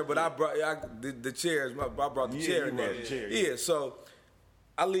use the chair, but I brought the chairs. I brought the chair in there. So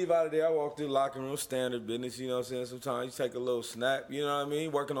I leave out of there. I walk through the locker room, standard business. You know what I'm saying? Sometimes you take a little snap. You know what I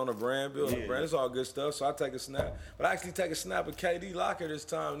mean? Working on a brand, building a brand. It's all good stuff. So I take a snap, but I actually take a snap of KD locker this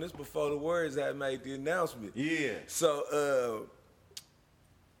time. And this before the Warriors had made the announcement. So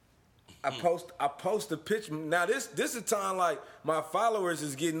I post a picture. Now this is time like my followers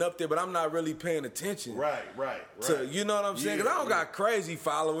is getting up there, but I'm not really paying attention. Right. So you know what I'm saying? Because I don't got crazy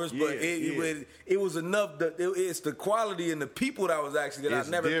followers, but it was enough. It's the quality and the people that was actually that I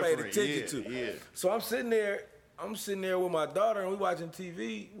never paid attention to. So I'm sitting there with my daughter and we watching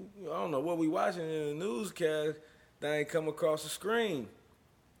TV. I don't know what we watching in the newscast. Thing come across the screen,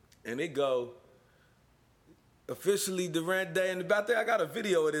 and it go. Officially Durant Day in the Bay. I got a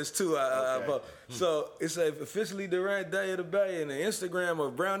video of this too. So it's officially Durant Day of the Bay, and the Instagram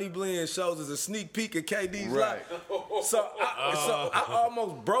of Brownie Blendz shows us a sneak peek of KD's life. So I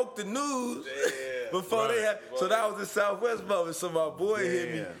almost broke the news before they had. So that was the Southwest moment. So my boy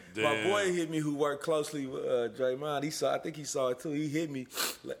hit me. My boy hit me, who worked closely with Draymond. I think he saw it too. He hit me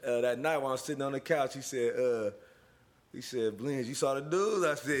that night while I was sitting on the couch. He said, Blendz, you saw the news?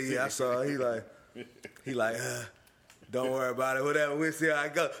 I said, yeah, I saw it. He like, don't worry about it, whatever, we'll see how I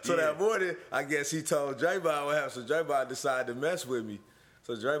go. So that morning, I guess he told Draymond what happened. So Draymond decided to mess with me.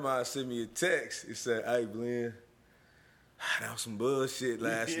 So Draymond sent me a text. He said, hey, Blendz, that was some bullshit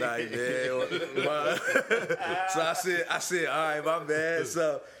last night, man. So I said, all right, my bad.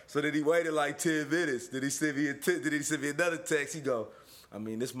 So then he waited like 10 minutes. Then he sent me another text. He go, I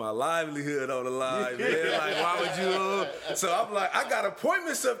mean, this is my livelihood on the line, man. Like, why would you? So I'm like, I got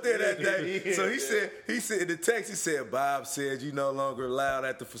appointments up there that day. So he said in the text, he said, Bob said you no longer allowed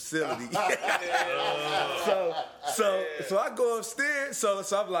at the facility. So I go upstairs. So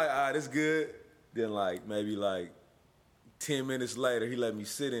I'm like, all right, it's good. Then maybe 10 minutes later, he let me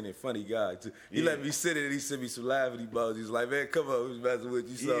sit in it. Funny guy, too. He let me sit in it. He sent me some laughing emojis. He's like, man, come on, we was messing with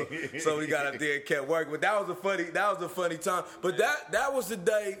you. So we got up there and kept working. But that was a funny time. But that was the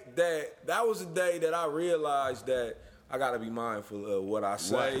day that I realized that I got to be mindful of what I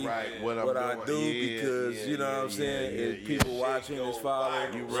say, what I do, because you know what I'm saying. If people watching, it's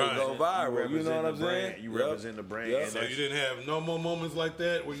following, you go viral. You know what I'm saying? You represent the brand. So you didn't have no more moments like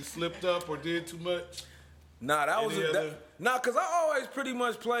that where you slipped up or did too much? Nah, because I always pretty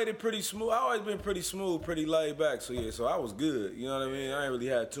much played it pretty smooth. I always been pretty smooth, pretty laid back. So so I was good. You know what I mean? I ain't really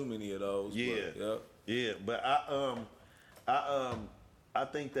had too many of those. But I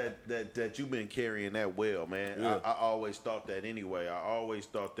think that you've been carrying that well, man. I always thought that anyway. I always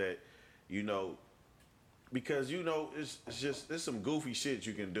thought that, because it's some goofy shit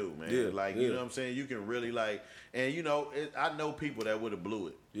you can do, man. You know what I'm saying? You can really and I know people that would have blew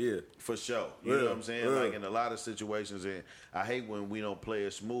it. For sure. You know what I'm saying? Like in a lot of situations, and I hate when we don't play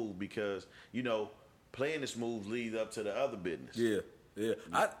it smooth because, playing it smooth leads up to the other business.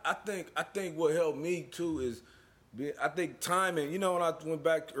 I think what helped me too is I think timing, when I went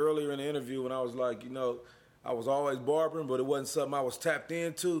back earlier in the interview when I was like, I was always barbering, but it wasn't something I was tapped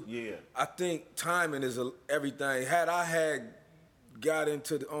into. Yeah. I think timing is everything. Had I got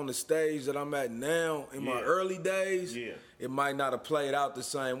on the stage that I'm at now in my early days, it might not have played out the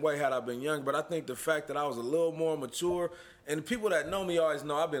same way had I been young. But I think the fact that I was a little more mature, and the people that know me always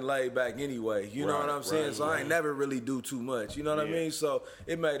know I've been laid back anyway. You know what I'm saying? So I ain't never really do too much. You know what I mean? So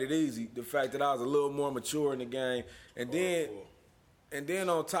it made it easy. The fact that I was a little more mature in the game, and then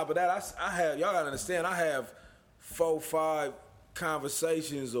on top of that, I have, y'all gotta understand, I have 4-5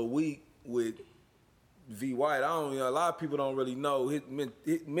 conversations a week with V White. A lot of people don't really know.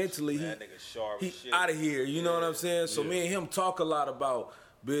 Mentally, that nigga sharp he shit. out of here. You know what I'm saying? So me and him talk a lot about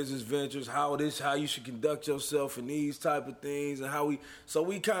business ventures, how you should conduct yourself in these type of things, and so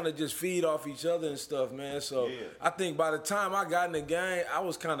we kind of just feed off each other and stuff, man. So I think by the time I got in the game, I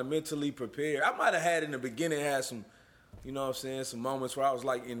was kind of mentally prepared. I might have had in the beginning some, you know what I'm saying, some moments where I was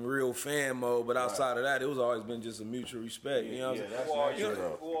like in real fan mode, but outside of that, it was always been just a mutual respect. You know what I'm saying?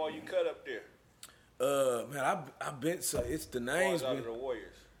 Who all you cut up there? Man, I've been, so it's the names. Out of the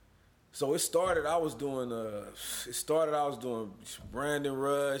Warriors. So it started, I was doing Brandon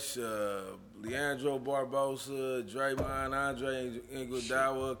Rush, Leandro Barbosa, Draymond, Andre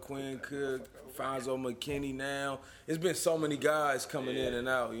Iguodala, Quinn Cook, Fonzo McKinney now. It's been so many guys coming in and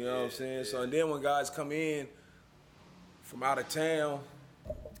out, you know what I'm saying? So, and then when guys come in from out of town,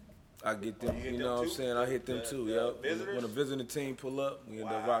 I get them, you know what I'm saying? I hit them too, yep. When a visiting team pull up, we end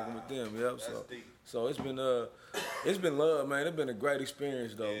up rocking with them, yep. So it's been love, man. It's been a great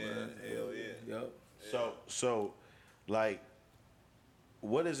experience though, man. Hell yeah. Yep. So, like,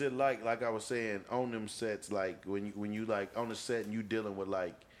 what is it like I was saying, on them sets, like, when you like, on the set and you dealing with,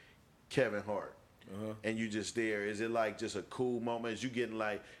 like, Kevin Hart, and you just there, is it, like, just a cool moment? Is you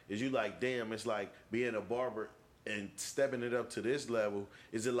like, damn, it's like being a barber and stepping it up to this level?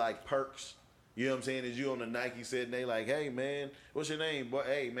 Is it like perks? You know what I'm saying? Is you on the Nike set and they like, hey, man, what's your name? Boy,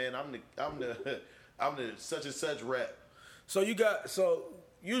 hey, man, I'm the such and such rep. So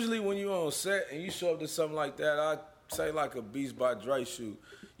usually when you on set and you show up to something like that, I say like a Beats by Dre shoot,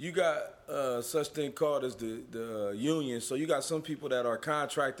 you got such thing called as the union. So you got some people that are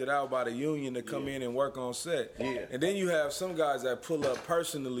contracted out by the union to come in and work on set. Yeah. And then you have some guys that pull up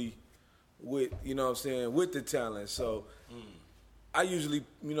personally with, you know what I'm saying, with the talent. So I usually,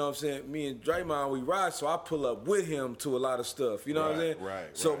 you know what I'm saying, me and Draymond, we ride, so I pull up with him to a lot of stuff, you know what I'm saying? Right.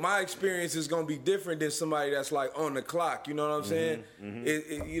 So my experience is going to be different than somebody that's like on the clock, you know what I'm saying?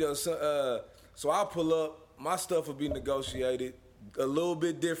 So I'll pull up, my stuff will be negotiated a little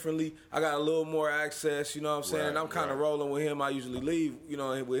bit differently. I got a little more access, you know what I'm saying? And I'm kind of rolling with him. I usually leave, you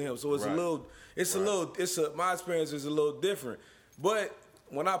know, with him. So it's my experience is a little different. But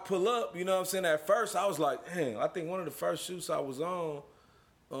when I pull up, you know what I'm saying, at first I was like, man, I think one of the first shoots I was on,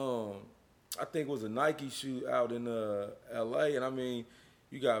 I think it was a Nike shoot out in L.A. And I mean,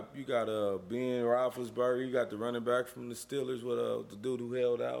 you got Ben Roethlisberger, you got the running back from the Steelers, the dude who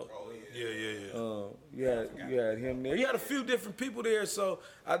held out. Oh Yeah. You had him there. You had a few different people there. So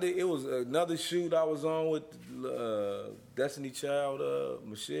it was another shoot I was on with Destiny Child,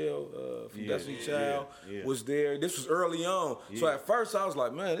 Michelle from Destiny Child was there. This was early on. Yeah. So at first I was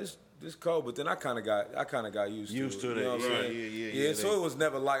like, man, this cold, but then I kind of got used to it. You know what I'm saying? Yeah. So it was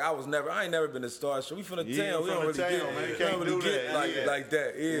never like I ain't never been a star. So we from the town. We don't really get like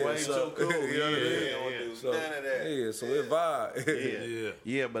that. Yeah. Well, so cool. You know what I mean? So, none of that. Yeah. So it vibe.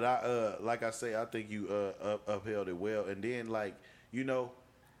 Yeah. But I like I say, I think you upheld it well. And then, like, you know,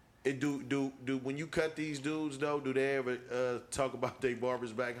 it do when you cut these dudes though, do they ever talk about their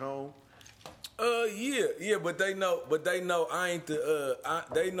barbers back home? Yeah, but they know I ain't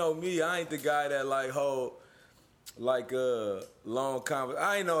they know me, I ain't the guy that like hold like long conversation.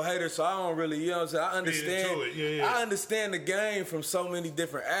 I ain't no hater, so I don't really, you know what I'm saying? I understand the game from so many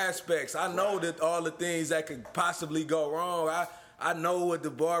different aspects. I know that all the things that could possibly go wrong. I know what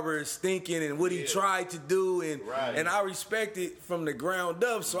the barber is thinking and what he tried to do, and I respect it from the ground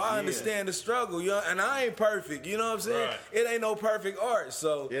up. So I understand the struggle, you know. And I ain't perfect, you know what I'm saying? Right. It ain't no perfect art,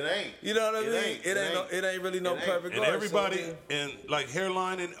 so it ain't. You know what I mean? It ain't really no perfect art. And everybody and like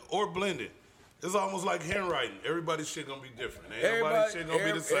hairline or blending, it's almost like handwriting. Everybody's shit gonna be different. Everybody's shit gonna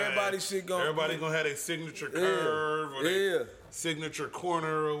be the same. Everybody gonna have a signature curve or their signature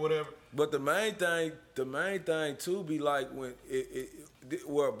corner or whatever. But the main thing too be like when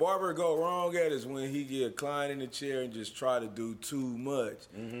where a barber go wrong at is when he get a client in the chair and just try to do too much.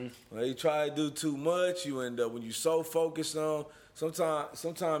 Mm-hmm. When he try to do too much, you end up when you so focused on.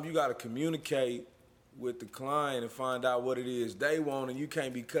 Sometimes you got to communicate with the client and find out what it is they want, and you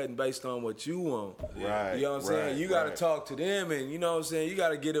can't be cutting based on what you want. Right. You know what I'm saying? You got to talk to them, and you know what I'm saying? You got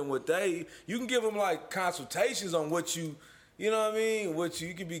to get them what you can give them like consultations on what you know what I mean?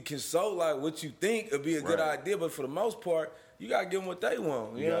 You can be consult like what you think would be a good idea, but for the most part, you got to give them what they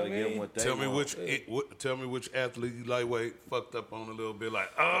want. You know what I mean? Give them what they want. Tell me which athlete you lightweight fucked up on a little bit.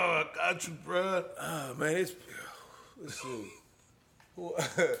 Like, I got you, bruh. Man, let's see.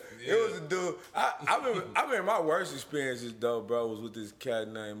 It was a dude. I remember my worst experiences though, bro, was with this cat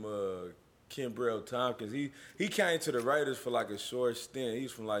named Kimbrell Tompkins. He came to the Raiders for like a short stint.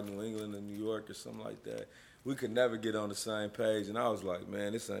 He's from like New England or New York or something like that. We could never get on the same page, and I was like,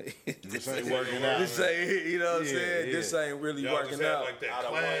 man, this ain't working out. This ain't, you know what I'm saying? Yeah. This ain't really Y'all working just had out. like that Out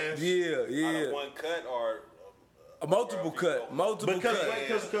of class. Out of one cut or A multiple cut.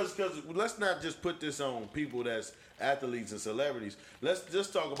 Because let's not just put this on people that's athletes and celebrities. Let's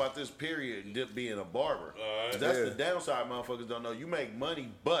just talk about this period being a barber. That's the downside motherfuckers don't know. You make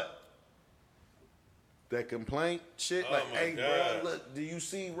money, but that complaint shit, hey, bro, look, do you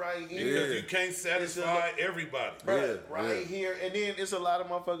see right here? Because you can't satisfy everybody. Bro, here. And then it's a lot of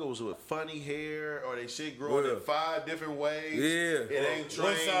motherfuckers with funny hair or they shit growing in 5 different ways. Yeah. It ain't trained.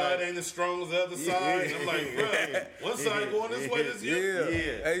 One side ain't as strong as the other side. I'm like, bro, one side going this way, this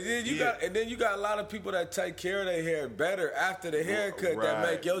And then you got a lot of people that take care of their hair better after the haircut that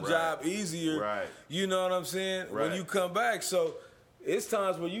make your job easier. Right. You know what I'm saying? When you come back. So it's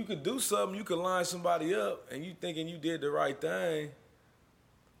times where you could do something, you could line somebody up, and you thinking you did the right thing,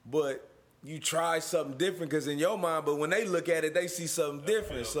 but you try something different because in your mind, but when they look at it, they see something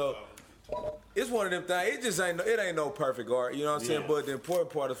different. So it's one of them things. It ain't no perfect art, you know what I'm saying? But the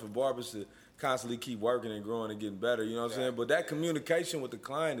important part is for barbers to constantly keep working and growing and getting better, you know what I'm saying? But that communication with the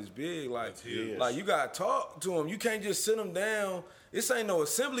client is big. Like you got to talk to them. You can't just sit them down. This ain't no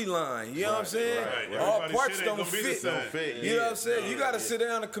assembly line, you know what I'm saying? All parts don't fit. You know what I'm saying? You got to sit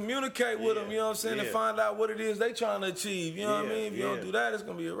down and communicate with them, you know what I'm saying, and find out what it is they trying to achieve, you know what I mean? If you don't do that, it's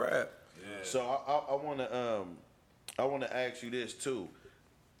going to be a wrap. So I want to ask you this too.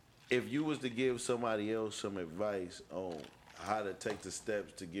 If you was to give somebody else some advice on how to take the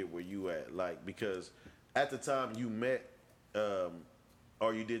steps to get where you at, like, because at the time you met or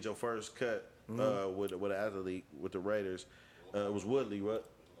you did your first cut with an athlete with the Raiders, it was Woodley, right?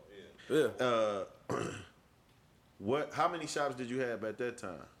 Yeah. How many shops did you have at that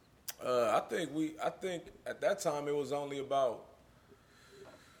time? I think at that time it was only about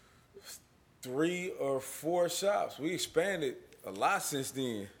 3 or 4 shops. We expanded a lot since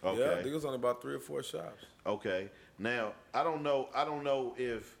then. Okay. Yeah, I think it was only about 3 or 4 shops. Okay. Now I don't know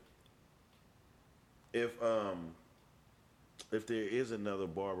if there is another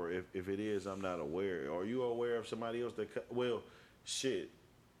barber. If it is, I'm not aware. Are you aware of somebody else that cut? Well, shit.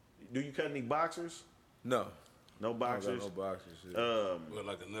 Do you cut any boxers? No. No boxers? No boxers. Yeah. Well,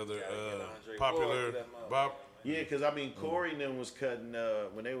 like another popular bob. Yeah, because, I mean, Corey and them was cutting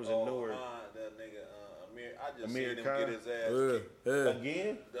when they was in Newark. That nigga, Amir, I just Amir seen him Khan? get his ass kicked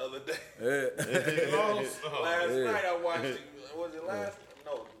Again? the other day. Last night I watched it. Was it last?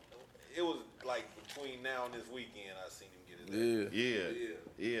 No. It was like between now and this weekend I seen him get his ass.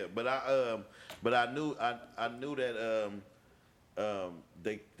 Yeah. But I knew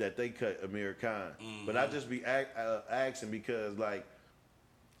that they cut Amir Khan. Mm-hmm. But I just be asking because, like,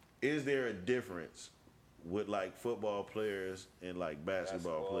 is there a difference with like football players and like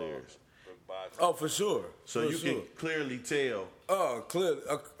basketball players? Oh, for sure. So you can clearly tell. Oh,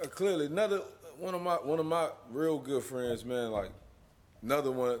 clearly. Another one of my real good friends, man. Like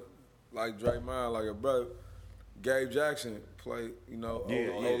another one, like Draymond, like a brother. Gabe Jackson played,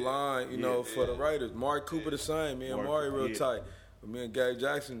 O-line, for the Raiders. Mari Cooper the same. Me and Mari real tight. But me and Gabe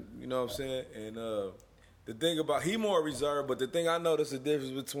Jackson, you know what I'm saying? And the thing about, he more reserved, but the thing I noticed the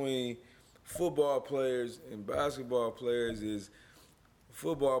difference between football players and basketball players is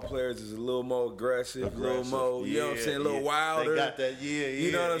football players is a little more aggressive, a little more, you know what I'm saying, a little wilder. They got that,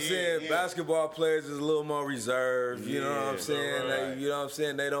 you know what I'm saying? Basketball players is a little more reserved, you know what I'm saying? Right. You know what I'm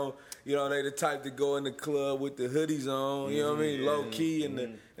saying? They don't, they the type to go in the club with the hoodies on, you know what I mean? Low key,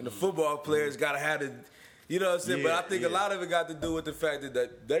 and the football players got to have the, you know what I'm saying? But I think a lot of it got to do with the fact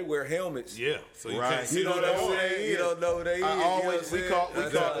that they wear helmets. Yeah, so you can't see you know what I'm saying? You don't know who they is. We call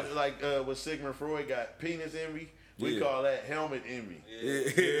it like when Sigmund Freud got penis envy. We call that helmet envy.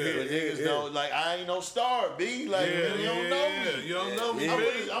 But niggas don't, like, I ain't no star, B. Like, you don't know me. You don't know me, I'm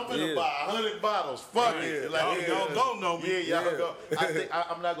finna buy 100 bottles. Fuck it. Like, y'all don't know me. Y'all go.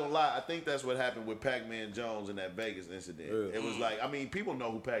 I'm not gonna lie. I think that's what happened with Pac-Man Jones in that Vegas incident. It was like, I mean, people know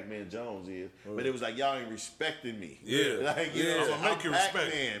who Pac-Man Jones is, but it was like, y'all ain't respecting me. Like, I'm gonna make you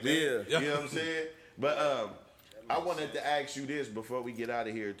respect Pac-Man, man. You know what I'm saying? But I wanted to ask you this before we get out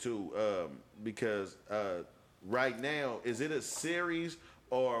of here too, because right now, is it a series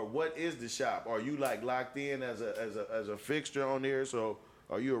or what is the shop? Are you like locked in as a fixture on there? So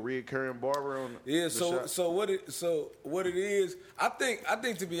are you a reoccurring barber on? Yeah. The shop? So what it is? I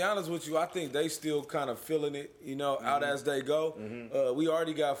think to be honest with you, I think they still kind of feeling it, out as they go. Mm-hmm. We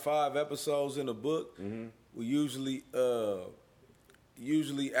already got 5 episodes in the book. Mm-hmm. We usually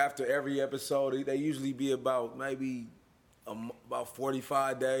after every episode, they usually be about maybe about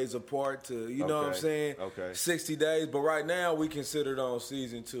 45 days apart to, know what I'm saying? Okay. 60 days. But right now, we considered on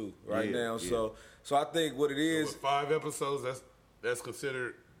season 2 now. Yeah. So I think what it is. So with 5 episodes, that's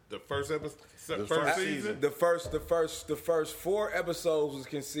considered the first episode, first season. The first 4 episodes was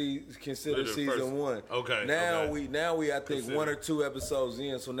considered season 1. Okay. Now we I think 1 or 2 episodes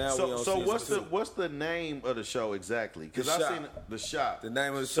in. So now we on season 2. What's the name of the show exactly? Because I seen The Shop. The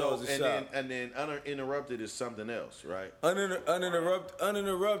name of the show is The Shop. And then Uninterrupted is something else, right?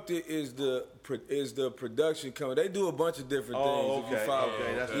 Uninterrupted is the production company. They do a bunch of different things. Okay. If you follow.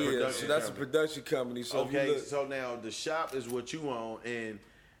 Okay, that's a yeah, production so that's company. a production company. So Okay, so now The Shop is what you own, and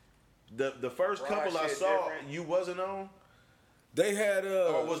the first couple I saw you wasn't on. They had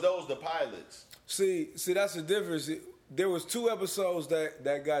or was those the pilots? See that's the difference. There was 2 episodes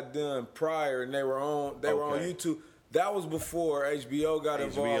that got done prior, and they were on YouTube. That was before HBO got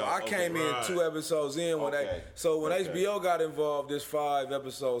involved. I came in 2 episodes in when when HBO got involved. There's 5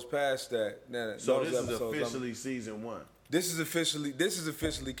 episodes past that. So this is officially season 1. This is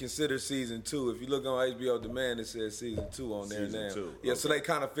officially considered season 2. If you look on HBO Demand, it says season 2 on there now. Season 2. Yeah, so they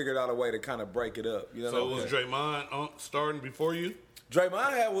kind of figured out a way to kind of break it up. So was Draymond starting before you?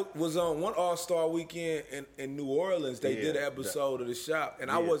 Draymond was on one All-Star weekend in New Orleans. They did an episode of The Shop,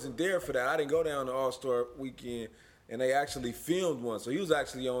 and I wasn't there for that. I didn't go down to All-Star weekend, and they actually filmed one. So he was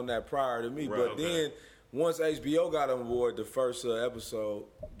actually on that prior to me. Right, but then once HBO got on board, the first episode,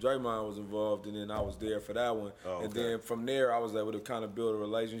 Draymond was involved, and then I was there for that one. And then from there, I was able to kind of build a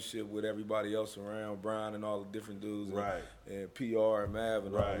relationship with everybody else around, Brian and all the different dudes, and PR and Mav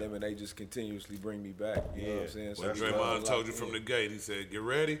and all of them, and they just continuously bring me back. You know what I'm saying? Well, Draymond told you from the gate, he said, "Get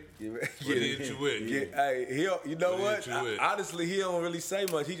ready. What he hit you with?" Hey, you know what? Honestly, he don't really say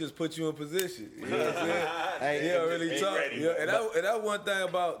much. He just puts you in position. You know what I'm saying? He don't really talk. Yeah, and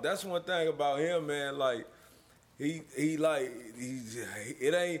that's one thing about him, man. Like, it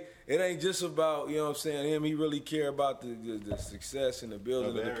ain't just about, you know what I'm saying, him. He really care about the success and the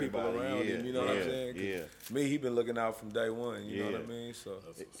building of the people around him. You know what I'm saying? Yeah. Me, he been looking out from day one. You know what I mean? So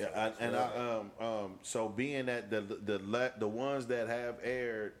so being that the ones that have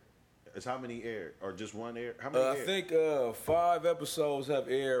aired, is how many aired or just one aired? How many? I think 5 episodes have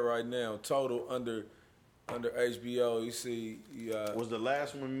aired right now total under HBO. You see, was the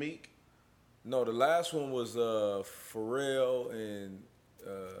last one Meek? No, the last one was Pharrell and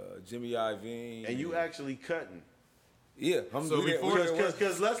Jimmy Iovine. And you actually cutting? Yeah,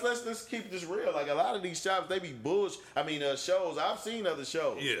 because let's keep this real. Like a lot of these shops, they be bullshit. I mean, shows. I've seen other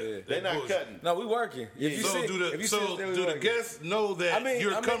shows. Yeah, they're not cutting. No, we working. Do the guests know that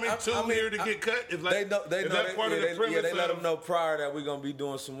you're coming here to get cut? Is that part of the premise? Yeah, they let them know prior that we're gonna be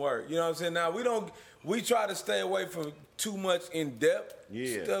doing some work. You know what I'm saying? Now we try to stay away from too much in depth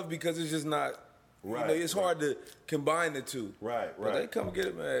stuff because it's just not. Right, it's hard to combine the two. Right. But they come get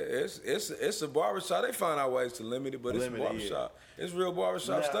it, man. It's a barbershop. They find out ways to limit it, but it's a barbershop. Yeah. It's real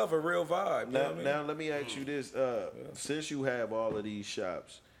barbershop stuff, a real vibe. Now let me ask you this. Since you have all of these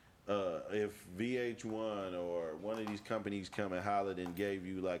shops, if VH1 or one of these companies come and hollered and gave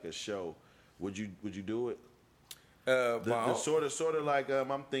you like a show, would you do it? The sort of like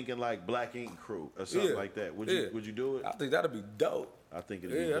I'm thinking like Black Ink Crew or something like that. Would you do it? I think that'd be dope. I think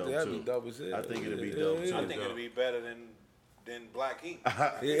it'd be dope too. That'd be dope as hell. I think it'd be dope too. I think it'd be better than Black Ink. You know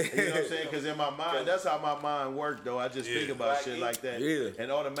what I'm saying? Because in my mind, that's how my mind works. Though I just think about Black shit Ink. like that,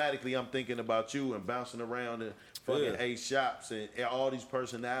 and automatically I'm thinking about you and bouncing around and fucking 8 shops and all these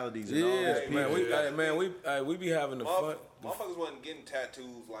personalities. And all these people. We be having the fun. Motherfuckers wasn't getting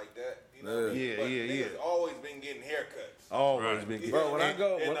tattoos like that. You know what I mean? But niggas always been getting haircuts. Always been getting. Bro,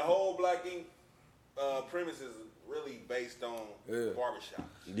 the whole Black Ink premise is really based on barbershop.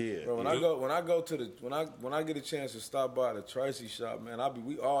 Yeah. Bro, when I get a chance to stop by the Tracy shop, man, I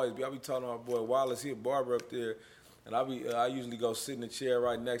be talking to my boy Wallace, he a barber up there, and I usually go sit in the chair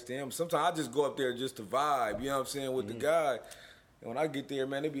right next to him. Sometimes I just go up there just to vibe, you know what I'm saying, with the guy. And when I get there,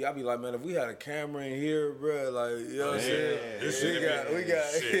 man, I be like, man, if we had a camera in here, bro, like, you know what I'm saying? We got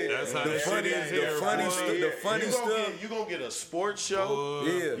shit. That's how the funny stuff. You gonna get a sports show.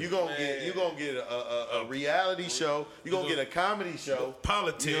 Yeah. You gonna get a reality show. You gonna get a comedy show.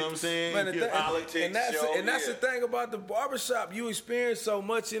 Politics. You know what I'm saying? Man, politics that's the thing about the barbershop. You experience so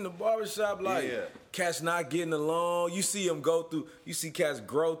much in the barbershop, like cats not getting along. You see them you see cats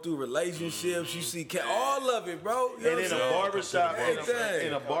grow through relationships. You see all of it, bro. You know And in a barbershop,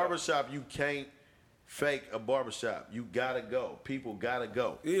 barbershop, you can't fake a barbershop. You gotta go. People gotta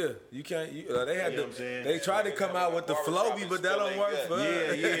go. yeah, you can't. They had You know what I'm saying? They tried to come out with the Floby, but that don't work for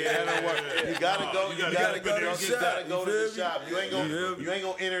us. Yeah, that don't work. You gotta go. You gotta go to the shop. You gotta go to the feel me? shop. You ain't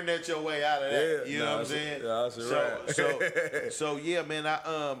gonna internet your way out of that. Yeah, You know what I'm saying? that's right. So yeah, man.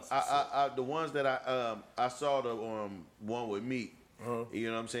 I the ones that I saw the one with Meat. You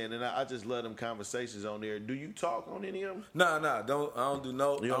know what I'm saying? And I just love them conversations on there. Do you talk on any of them? Nah, I don't do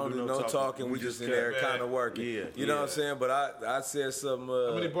no talking. We just in there kind of working. Yeah, you know what I'm saying? But I said something.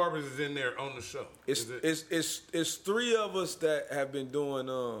 How many barbers is in there on the show? It's three of us that have been doing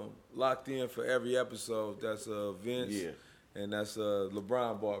locked in for every episode. That's Vince. Yeah. And that's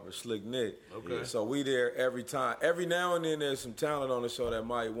LeBron Barber, Slick Nick. Okay. So we there every time. Every now and then there's some talent on the show that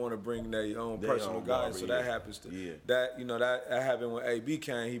might want to bring their own personal guy. So that happens to that happened when AB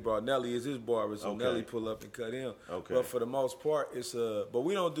came. He brought Nelly as his barber, so Nelly pull up and cut him. Okay. But for the most part, it's but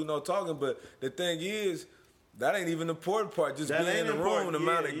we don't do no talking. But the thing is, that ain't even the important part. Just being in the room, the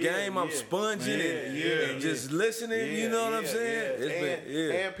amount of game I'm sponging and just listening. You know what I'm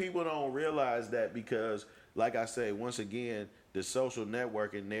saying? And people don't realize that because, like I say, once again, the social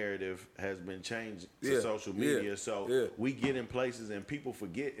networking narrative has been changed to social media. So we get in places and people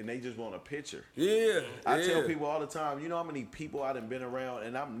forget and they just want a picture. I tell people all the time, you know how many people I done been around,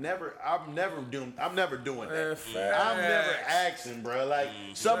 and I'm never doing that. I'm never asking, bro. Like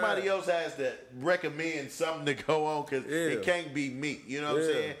somebody else has to recommend something to go on because it can't be me. You know what I'm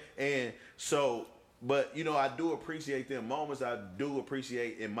saying? And so. But, you know, I do appreciate them moments. I do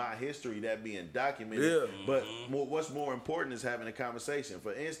appreciate in my history that being documented. But what's more important is having a conversation.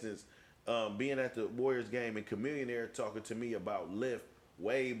 For instance, being at the Warriors game and Chameleon there talking to me about Lyft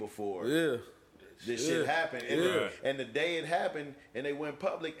way before this shit happened. And the day it happened and they went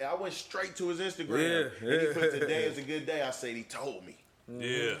public, I went straight to his Instagram. And he put today is a good day. I said he told me.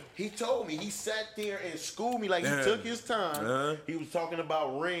 He told me. He sat there and schooled me like he took his time. He was talking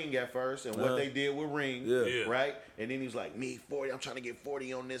about Ring at first and what they did with Ring, right? And then he was like, me, 40, I'm trying to get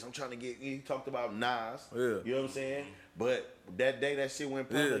 40 on this. I'm trying to get, he talked about Nas, you know what I'm saying? But that day that shit went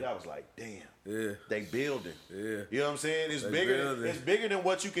public, I was like, damn. They building. You know what I'm saying? It's bigger than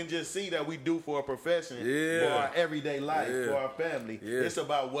what you can just see that we do for a profession, for our everyday life, for our family. It's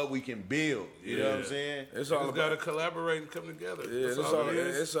about what we can build. You know what I'm saying? It's all about to collaborate and come together. It's all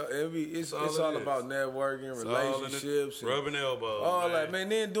about networking, relationships, rubbing elbows, all that, man.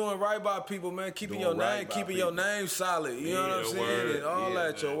 Then doing right by people, man. Keeping your name solid. You know what I'm saying? And all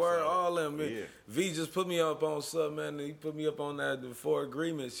that, your word, all them. V just put me up on something, man. He put me up on that the 4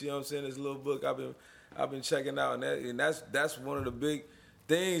 agreements. You know what I'm saying? This little book I've been checking out, and that's one of the big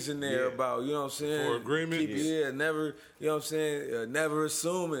things in there about, you know what I'm saying? 4 agreements. Never, you know what I'm saying? Never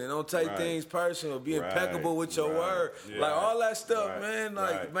assuming, don't take things personal. Be impeccable with your word, like all that stuff, man.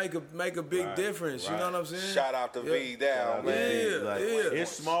 Like make a big difference. You know what I'm saying? Shout out to V down, man.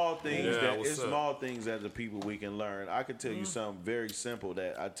 It's small things small things as a people we can learn. I can tell you something very simple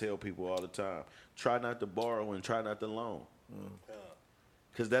that I tell people all the time: try not to borrow and try not to loan.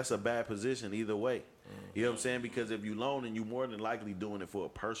 Because that's a bad position either way. You know what I'm saying? Because if you loan, and you more than likely doing it for a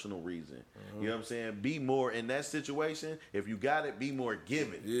personal reason. You know what I'm saying? Be more in that situation. If you got it, be more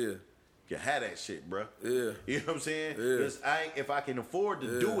giving. You can have that shit, bro. You know what I'm saying? Because if I can afford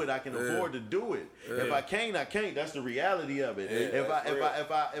to do it, I can afford to do it. If I can't, I can't. That's the reality of it.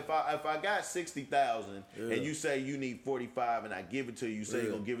 If I got 60,000 and you say you need 45 and I give it to you, you say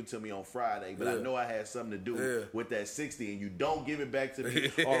you're gonna give it to me on Friday, but I know I had something to do with that 60 and you don't give it back to me,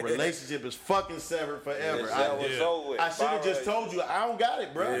 our relationship is fucking severed forever. I should have just told you I don't got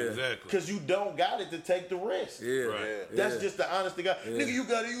it, bro. Exactly. Because you don't got it to take the risk. That's just the honest to God. Nigga, you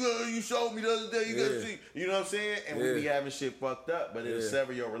got it. You showed me the other day. You got to see. You know what I'm saying? And we be having shit fucked up, but it'll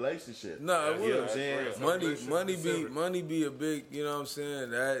sever your relationship. No, it will. You know what I'm saying? Money be a big. You know what I'm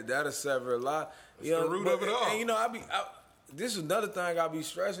saying? That'll sever a lot. It's the root of it all. And you know, this is another thing I be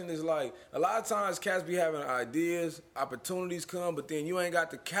stressing is like a lot of times cats be having ideas, opportunities come, but then you ain't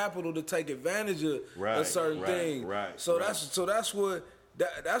got the capital to take advantage of a certain thing. So that's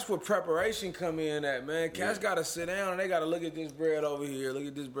what preparation come in at, man. Cats got to sit down and they got to look at this bread over here,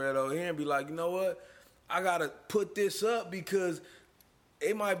 and be like, you know what? I gotta put this up because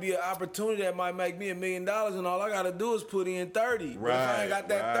it might be an opportunity that might make me $1 million, and all I gotta do is put in 30. But if I ain't got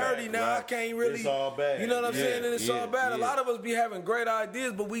that 30 now, I can't really. It's all bad. You know what I'm saying? And it's all bad. A lot of us be having great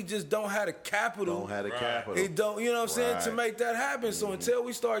ideas, but we just don't have the capital. It don't. You know what I'm saying? To make that happen. So until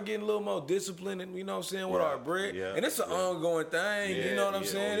we start getting a little more disciplined, and you know what I'm saying, with our bread, and it's an ongoing thing. You know what I'm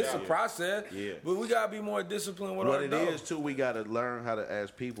saying? It's a process. But we gotta be more disciplined with our dough. What it is too, we gotta learn how to,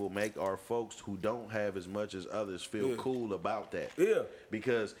 as people, make our folks who don't have as much as others feel cool about that.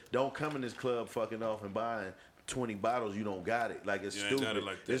 Because don't come in this club fucking off and buying 20 bottles, you don't got it. Like, it's stupid.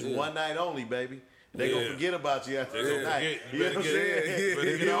 It's one night only, baby. They gonna forget about you after the night. You know what I'm saying?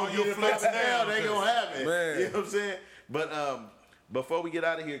 If you don't get it flipped down, they gonna have it. Man. You know what I'm saying? But before we get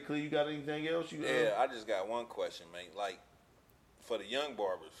out of here, Clee, you got anything else? I just got one question, man. Like, for the young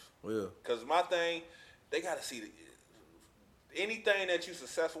barbers. Because my thing, they gotta see anything that you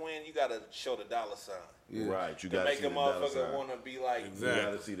successful in, you gotta show the dollar sign. Right, you to gotta make see a the dollar sign. motherfucker want to be like, you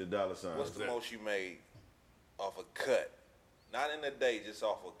gotta see the dollar sign. What's the most you made off a cut? Not in a day, just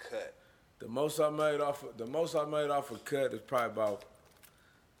off a cut. The most I made off a cut is probably about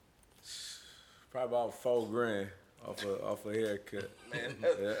 $4,000 off a haircut. Man,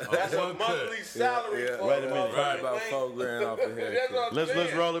 that's a monthly salary. Wait a minute, probably about $4,000 off a haircut.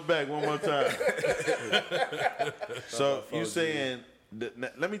 Let's roll it back one more time. So you saying?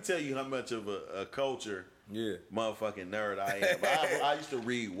 Let me tell you how much of a culture motherfucking nerd I am. I used to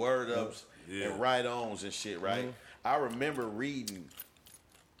read word ups and write-ons and shit, right? I remember reading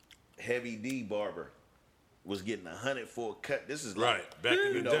Heavy D Barber was getting 100 for a cut. This is like, back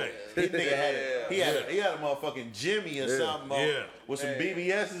in the day. This nigga he had a motherfucking Jimmy or something with some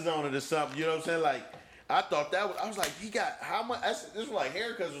BBS's on it or something. You know what I'm saying? Like, I thought that was. I was like, he got how much? This was like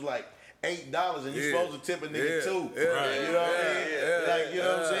haircuts was like $8, and you supposed to tip a nigga too. You know what I mean? Like, you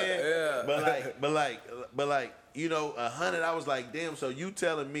know what I'm saying? But like, you know, 100. I was like, damn. So you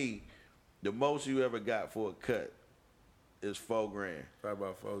telling me the most you ever got for a cut is $4,000? Probably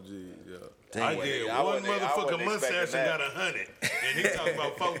about 4 G's. I did one motherfucking mustache and got 100, and he talking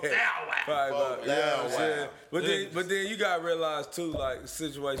about 4,000. Wow. But then you gotta realize too, like, a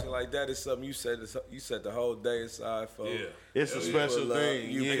situation like that is something you set the whole day aside for. It's a special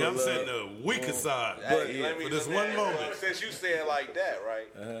thing. I'm setting a week aside for this one moment. Since you say it like that, right?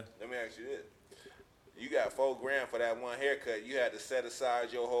 Let me ask you this. You got $4,000 for that one haircut. You had to set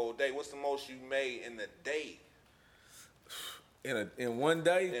aside your whole day. What's the most you made in the day? In one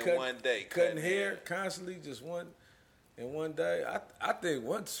day? In one day. Cutting hair constantly, just one. In one day? I think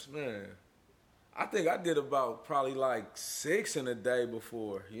once, man. I think I did about probably like 6 in a day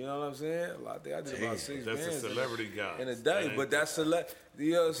before. You know what I'm saying? I think I did about 6 That's bands a celebrity guy. in a day. But that's you know what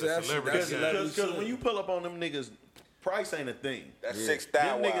I'm saying? That's celebrity. Because when you pull up on them niggas, price ain't a thing. That's 6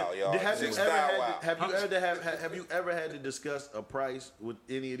 style wow, y'all. Have you ever had to discuss a price with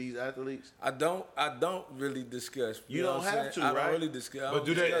any of these athletes? I don't really discuss. You don't have to, right? I don't really discuss. But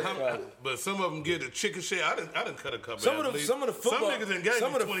do they? But some of them get a chicken shit. I didn't cut a couple. Some of the football, some niggas didn't get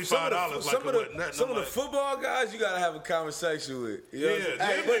 $25 like some of the football guys you gotta have a conversation with. You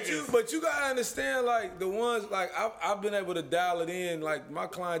know but you gotta understand, like, the ones, like, I've been able to dial it in. Like, my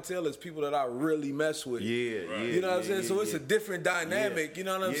clientele is people that I really mess with. You know what I'm saying? So it's a different dynamic. You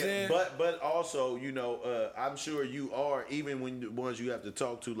know what I'm saying? But also, you know, I'm sure you are, even when the ones you have to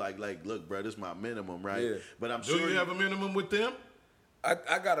talk to, like, look, bro, this is my minimum, right? But I'm sure. Do you have a minimum with them?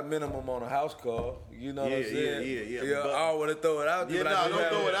 I got a minimum on a house call. You know what I'm saying? Yeah. I don't want to throw it out there. Don't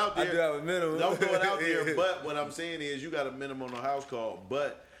throw it out there. I do have a minimum. Don't throw it out there. But what I'm saying is, you got a minimum on a house call.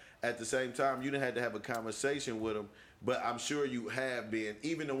 But at the same time, you done had to have a conversation with them. But I'm sure you have been,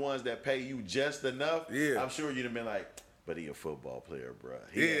 even the ones that pay you just enough. I'm sure you'd have been like, but he a football player, bro.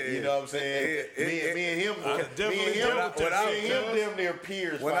 You know what I'm saying? Me and him damn near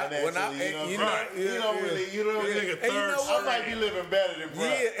peers financially. You know, I might be living better than bro.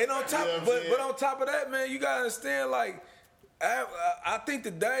 And on top, but on top of that, man, you gotta understand, like, I think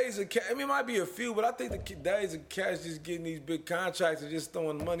the days of cash, I mean, it might be a few, but I think the days of cash just getting these big contracts and just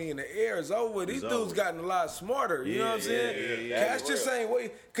throwing money in the air is over. These dudes gotten a lot smarter. You know what I'm saying? Cash just ain't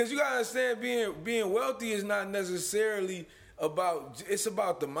way, because you gotta understand, being wealthy is not necessarily about, it's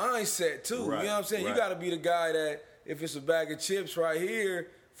about the mindset too. You know what I'm saying? You gotta be the guy that, if it's a bag of chips right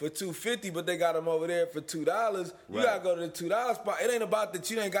here, for $2.50, but they got them over there for $2. You gotta go to the $2 spot. It ain't about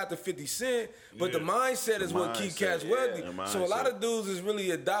that you ain't got the 50 cent, but the mindset is what keep cats wealthy. So a lot of dudes is really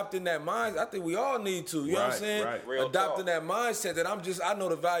adopting that mindset. I think we all need to. You know what I'm saying? Adopting that mindset that I know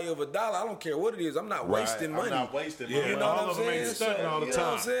the value of $1. I don't care what it is. I'm not wasting money. I'm not wasting money. You know what I'm saying? Stunting all the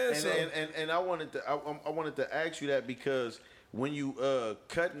time. And I wanted to ask you that because when you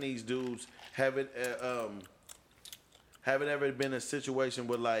cutting these dudes, haven't ever been a situation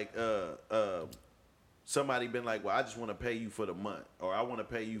where like somebody been like, well, I just want to pay you for the month, or I want to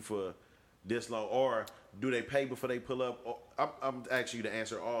pay you for this long, or do they pay before they pull up? Or, I'm asking you to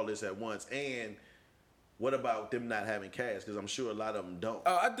answer all this at once. And what about them not having cash? Because I'm sure a lot of them don't.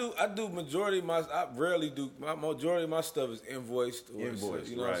 I do majority of my. I rarely do. My majority of my stuff is invoiced. You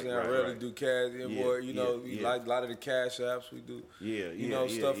know what I'm saying? I rarely do cash invoice. Like a lot of the cash apps we do.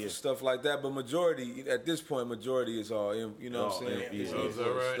 Stuff like that. But majority at this point, is all. You know what I'm saying?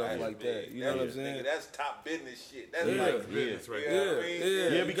 Stuff like that. You know what I'm saying? Nigga, that's top business shit. That's like business right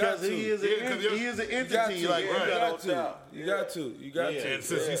there. Yeah, because he is an entity. You got to. And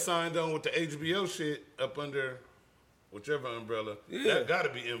since he signed on with the HBO shit up under whichever umbrella, that got to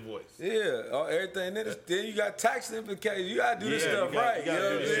be invoiced. Yeah, everything. Then you got tax implications. You got to do this stuff right. You got to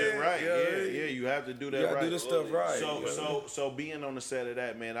do this shit right. Yeah, you have to do that right. You got to do this stuff right. So being on the set of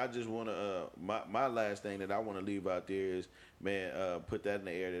that, man, I just want to, my last thing that I want to leave out there is, man, put that in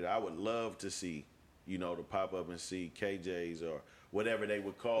the air that I would love to see, to pop up and see KJ's or whatever they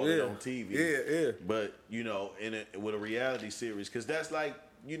would call it on TV. Yeah. But, with a reality series, because that's like,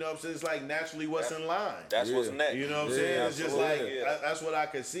 you know what I'm saying? It's like naturally what's in line. That's what's next. You know what I'm saying? It's just like, that's what I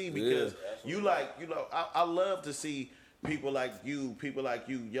could see because I love to see people like you,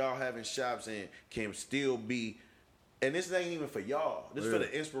 y'all having shops and can still be, and this ain't even for y'all. This is for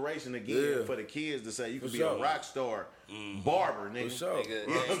the inspiration again, for the kids to say you can be a rock star barber, nigga. For sure. You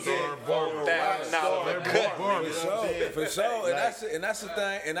know what I'm saying? For sure. And that's the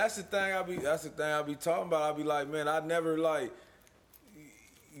thing. And that's the thing I be talking about. I be like, man, I never like.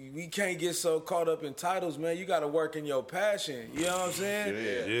 We can't get so caught up in titles, man. You got to work in your passion. You know what I'm saying?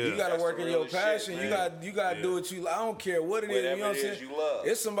 Yeah. You got to work in your passion. You got to do what you. I don't care what it is. You know what I'm saying? You love.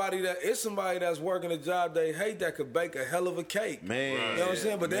 It's somebody that's working a job they hate that could bake a hell of a cake. Man, you know what I'm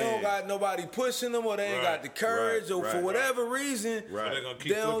saying? But they don't got nobody pushing them, or they ain't got the courage, or for whatever reason, so they're gonna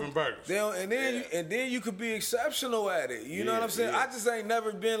keep flipping burgers. And then you could be exceptional at it. You know what I'm saying? I just ain't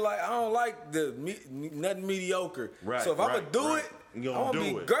never been like, I don't like nothing mediocre. So if I'm gonna do it, I want to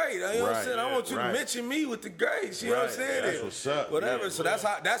be great. You know what I'm saying? I want you to mention me with the greats. You know what I'm saying? That's what's up. Whatever. So that's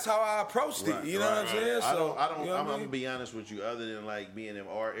how I approached it. You know what I'm saying? So I'm gonna be honest with you. Other than like being in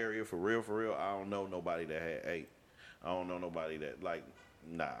our area for real, I don't know nobody that had 8. I don't know nobody that like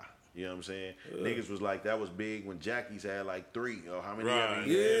nah. You know what I'm saying? Niggas was like, that was big when Jackie's had like 3 or how many?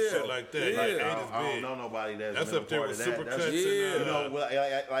 Shit like that. Like, I don't know nobody that's up there with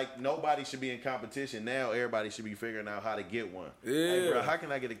Supercuts. Like nobody should be in competition now. Everybody should be figuring out how to get one. Yeah. Hey, bro, how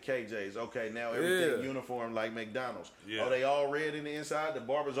can I get a KJ's? Okay, now everything uniform like McDonald's. Oh, they all red in the inside. The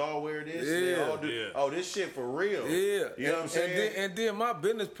barbers all wear this. They all do. Oh, this shit for real. Yeah. You know what I'm saying? And then my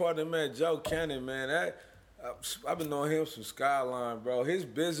business partner, man, Joaquin, man, I've been knowing him from Skyline, bro. His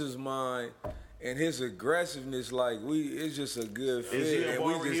business mind and his aggressiveness, it's just a good fit. Is he a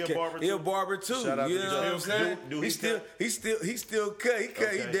barber? He a barber too. Shout out you to know what I'm saying? He still cut.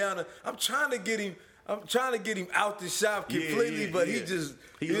 He down. I'm trying to get him out the shop completely, but he just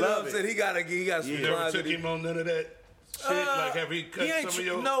you know what I'm saying? He got some You never took him on none of that shit? Like, have he cut some of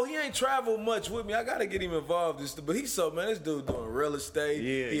your... No, he ain't traveled much with me. I got to get him involved. But he's this dude doing real estate.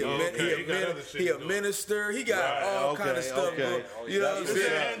 He a minister. He got all kind of stuff. You know what I'm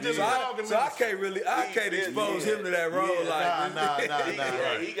saying? So I can't expose him to that role.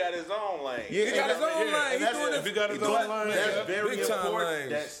 He got his own lane. He got his own lane. He's doing it. He got his own lane. That's very important.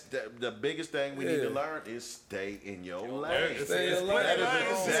 That's the biggest thing we need to learn is stay in your lane. Stay in your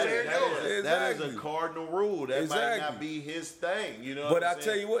lane. That is a cardinal rule. That might not be his thing, you know. But I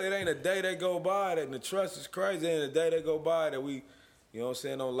tell you what, it ain't a day that go by that, and the trust is crazy. It ain't a day that go by that we, you know what I'm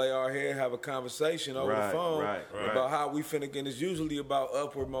saying, don't lay our head, have a conversation over the phone about how we finna. And it's usually about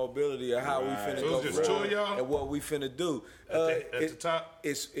upward mobility or how we finna go just two of y'all? and what we finna do. At the top,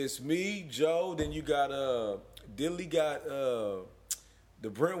 it's me, Joe. Then you got Dilly got the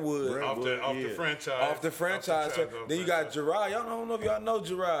Brentwood. Off the franchise. Off the franchise. Then you got Gerard. Y'all don't know if y'all know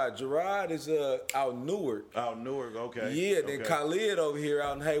Gerard. Gerard is out Newark. Out Newark, okay. Yeah, then Khalid over here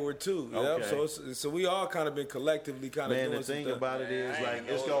out in Hayward too. Okay. Yep. So we all kind of been collectively kind of doing the thing about it is like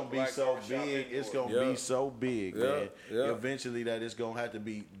it's gonna be so big. It's gonna be so big, man. Eventually, that it's gonna have to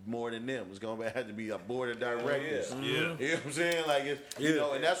be more than them. It's gonna have to be a board of directors. Yeah. You know what I'm saying? Like it's you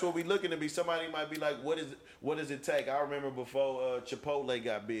know, and that's what we looking to be. Somebody might be like, what does it take? I remember before Chipotle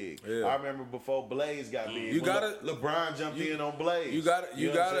got big. Yeah. I remember before Blaze got big. You gotta LeBron jumped in on Blaze. You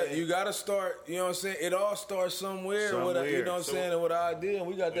gotta start. You know what I'm saying? It all starts somewhere. With you know what I'm saying? And with our idea, and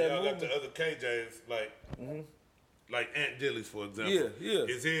we got that. Y'all got the other KJs like Aunt Dilly's, for example. Yeah.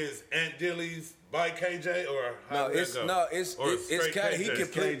 Is his Aunt Dilly's by KJ or how it's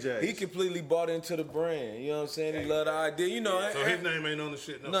KJ? He completely bought into the brand. You know what I'm saying? He loved the idea. You know, so his name ain't on the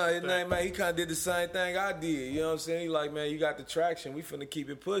shit. No, his name, man. He kind of did the same thing I did. You know what I'm saying? He like, man, you got the traction. We finna keep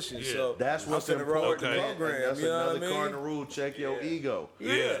it pushing. Yeah. So that's what's in the program. That's you know another cardinal rule. Check your ego.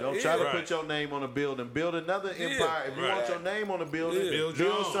 Yeah. Don't try to put your name on a building. Build another empire. If you want your name on a building,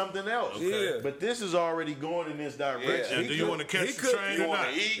 build something else. Yeah. But this is already going in this direction. And do you want to catch the train or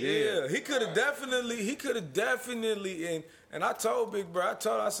not? Yeah. He could have definitely, and I told Big Bro,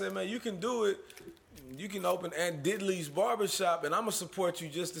 I said, man, you can do it. You can open Aunt Diddley's barbershop, and I'm gonna support you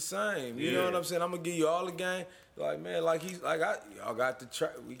just the same. You know what I'm saying? I'm gonna give you all the game. Like, man, y'all got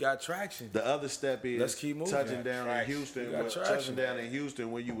we got traction. The other step is let's keep moving. Touching down in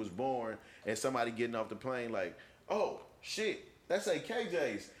Houston when you was born, and somebody getting off the plane like, oh shit, that's a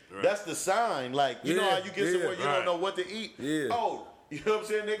KJ's. Right. That's the sign. Like, you know how you get somewhere you don't know what to eat. Yeah. Oh. You know what I'm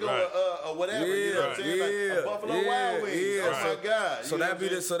saying? They go whatever. You know what I'm saying? Like a Buffalo Wild Wings. Oh my God. So that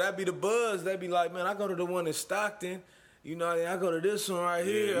be the buzz. That be like, man, I go to the one in Stockton. You know, I go to this one right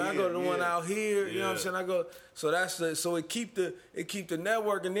here. I go to the one out here. You know what I'm saying? So it keep the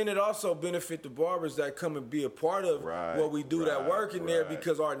network, and then it also benefit the barbers that come and be a part of what we do that work in there,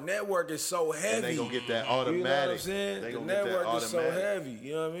 because our network is so heavy. And they gonna get that automatic. You know what I'm saying? The network is so heavy.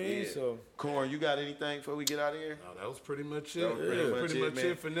 You know what I mean? Yeah. So, Corn, you got anything before we get out of here? No, that was pretty much it. Pretty much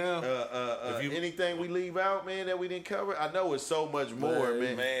it for now. Anything we leave out, man, that we didn't cover? I know it's so much more,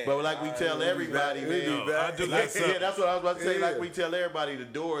 man. But like we tell everybody, man. That's what I was about to say. Like we tell everybody, the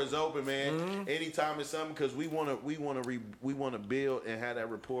door is open, man. Anytime it's something, because we want to build and have that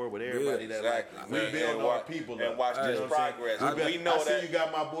rapport with everybody that we build our people and watch this progress. We know I see you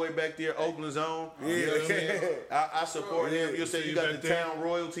got my boy back there, Oakland's on. You know what I'm saying? I support him. You say you got the town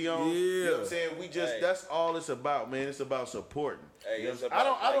royalty on. You know what I'm saying? We just that's all it's about, man. It's about supporting. Hey,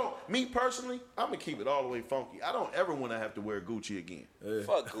 me personally, I'm gonna keep it all the way funky. I don't ever want to have to wear Gucci again.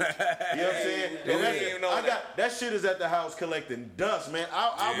 Fuck Gucci. You know what I'm saying? That shit is at the house collecting dust, man.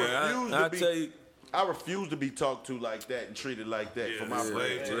 I refuse to be talked to like that and treated like that for my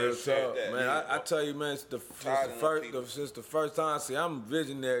brand. Man, I tell you, man, since the first time, see, I'm a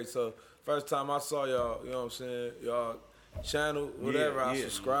visionary, so first time I saw y'all, you know what I'm saying, y'all channel, whatever, I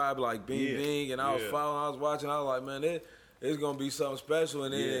subscribed, like Bing, and I was following, I was watching, I was like, man, it's gonna be something special,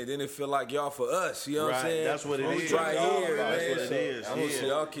 and then it feel like y'all for us. You know what I'm saying? That's what it is. Right here, that's what it is. I want to see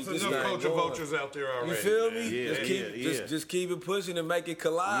y'all keep this thing culture vultures out there already. You feel me? Just keep it pushing and make it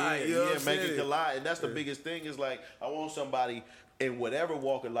collide. You know what I'm make saying? it collide, and that's the biggest thing. Is like I want somebody in whatever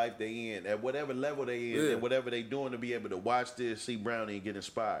walk of life they in, at whatever level they in, and whatever they doing, to be able to watch this, see Brownie, and get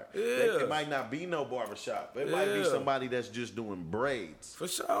inspired. It might not be no barbershop. It might be somebody that's just doing braids. For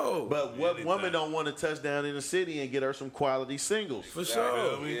sure. But what woman don't want to touch down in the city and get her some quality singles? For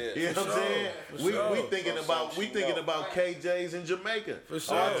sure. You know what I'm saying? We thinking about KJ's in Jamaica. For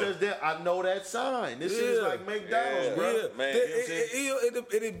sure. I know that sign. This shit is like McDonald's, bro. Yeah. Man,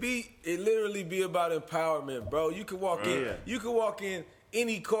 it literally be about empowerment, bro. You can walk in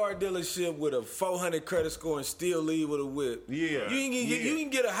any car dealership with a 400 credit score and still leave with a whip. Yeah. You can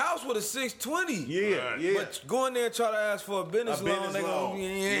get a house with a 620. Yeah. But go in there and try to ask for a business loan, they're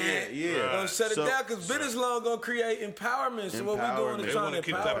gonna shut it down, because business loan gonna create empowerment. So what we doing is trying to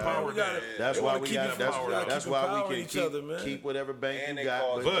keep that power down. That's why we can keep whatever bank you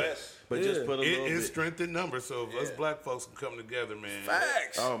got. But just put a little bit. It is strength in numbers, so if us black folks can come together, man.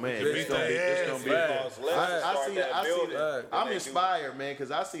 Facts. Oh, man. It's going to be I'm inspired, man,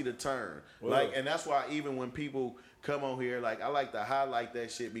 because I see the turn. Like, and that's why even when people come on here, like, I like to highlight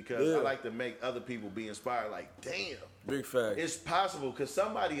that shit, because I like to make other people be inspired. Like, damn. Big fact. It's possible, because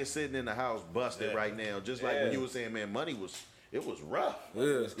somebody is sitting in the house busted right now. Just like when you were saying, man, money was rough. Yeah. You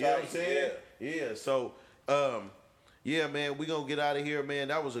know what I'm saying? Yeah. So, yeah, man, we gonna get out of here, man.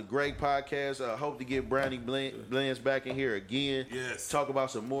 That was a great podcast. I hope to get Brownie Blendz back in here again. Yes. Talk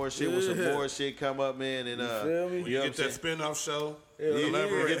about some more shit when some more shit come up, man. And feel me? When you get that spin-off show, get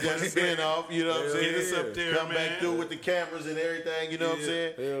that spin off, you know what I'm saying? Get us up there, Come man. back through with the cameras and everything, you know what I'm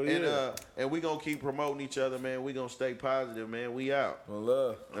saying? Hell yeah. And we gonna keep promoting each other, man. We gonna stay positive, man. We out. One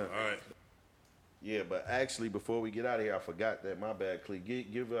love. all right. Yeah, but actually, before we get out of here, I forgot that. My bad, Clee.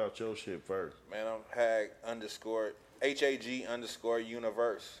 Give out your shit first. Man, I'm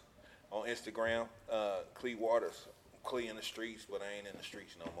HAG_universe on Instagram. Clee Waters. Clee in the streets, but I ain't in the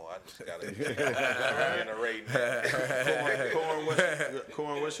streets no more. I just gotta generate.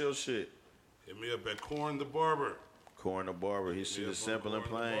 Corn, what's your shit? Hit me up at Corn the Barber. Corn the Barber. His shit is simple and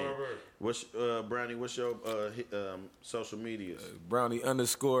plain. What's Brownie? What's your social medias?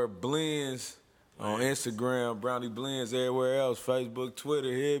 Brownie_Blendz on Instagram. Brownie Blendz everywhere else. Facebook,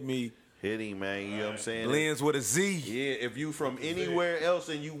 Twitter. Hit me. Hit him, man. You know what I'm saying? Blendz with a Z. Yeah. If you from anywhere else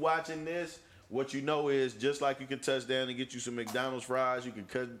and you watching this, what you know is just like you can touch down and get you some McDonald's fries, you can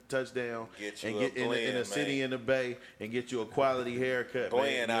touch down and get in a city in the Bay and get you a quality haircut.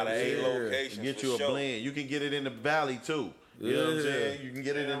 Blend out of 8 locations. Get you a blend. You can get it in the Valley too. You know what I'm saying? You can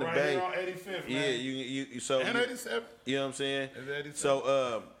get it in the right Bay. Here on 85th, yeah, man. you so And 87. You know what I'm saying? It's 87.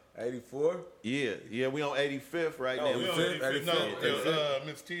 So 84? yeah, we on 85th right now. We on 85th. No,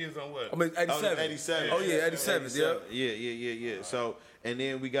 Miss T is on what? I mean, 87. 87. Oh, yeah, 87. Yeah. So, and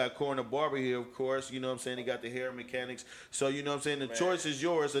then we got Corner Barber here, of course. You know what I'm saying? He got the hair mechanics. So, you know what I'm saying? The choice is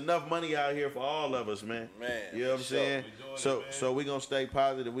yours. Enough money out here for all of us, man. You know what I'm saying? So we going to stay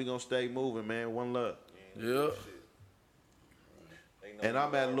positive. We going to stay moving, man. One love. Yeah. And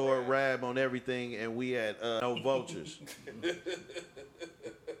I'm at Lord Rab on everything, and we at No Vultures.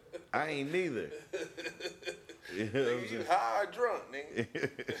 I ain't neither. You know what I'm saying? You high or drunk, nigga.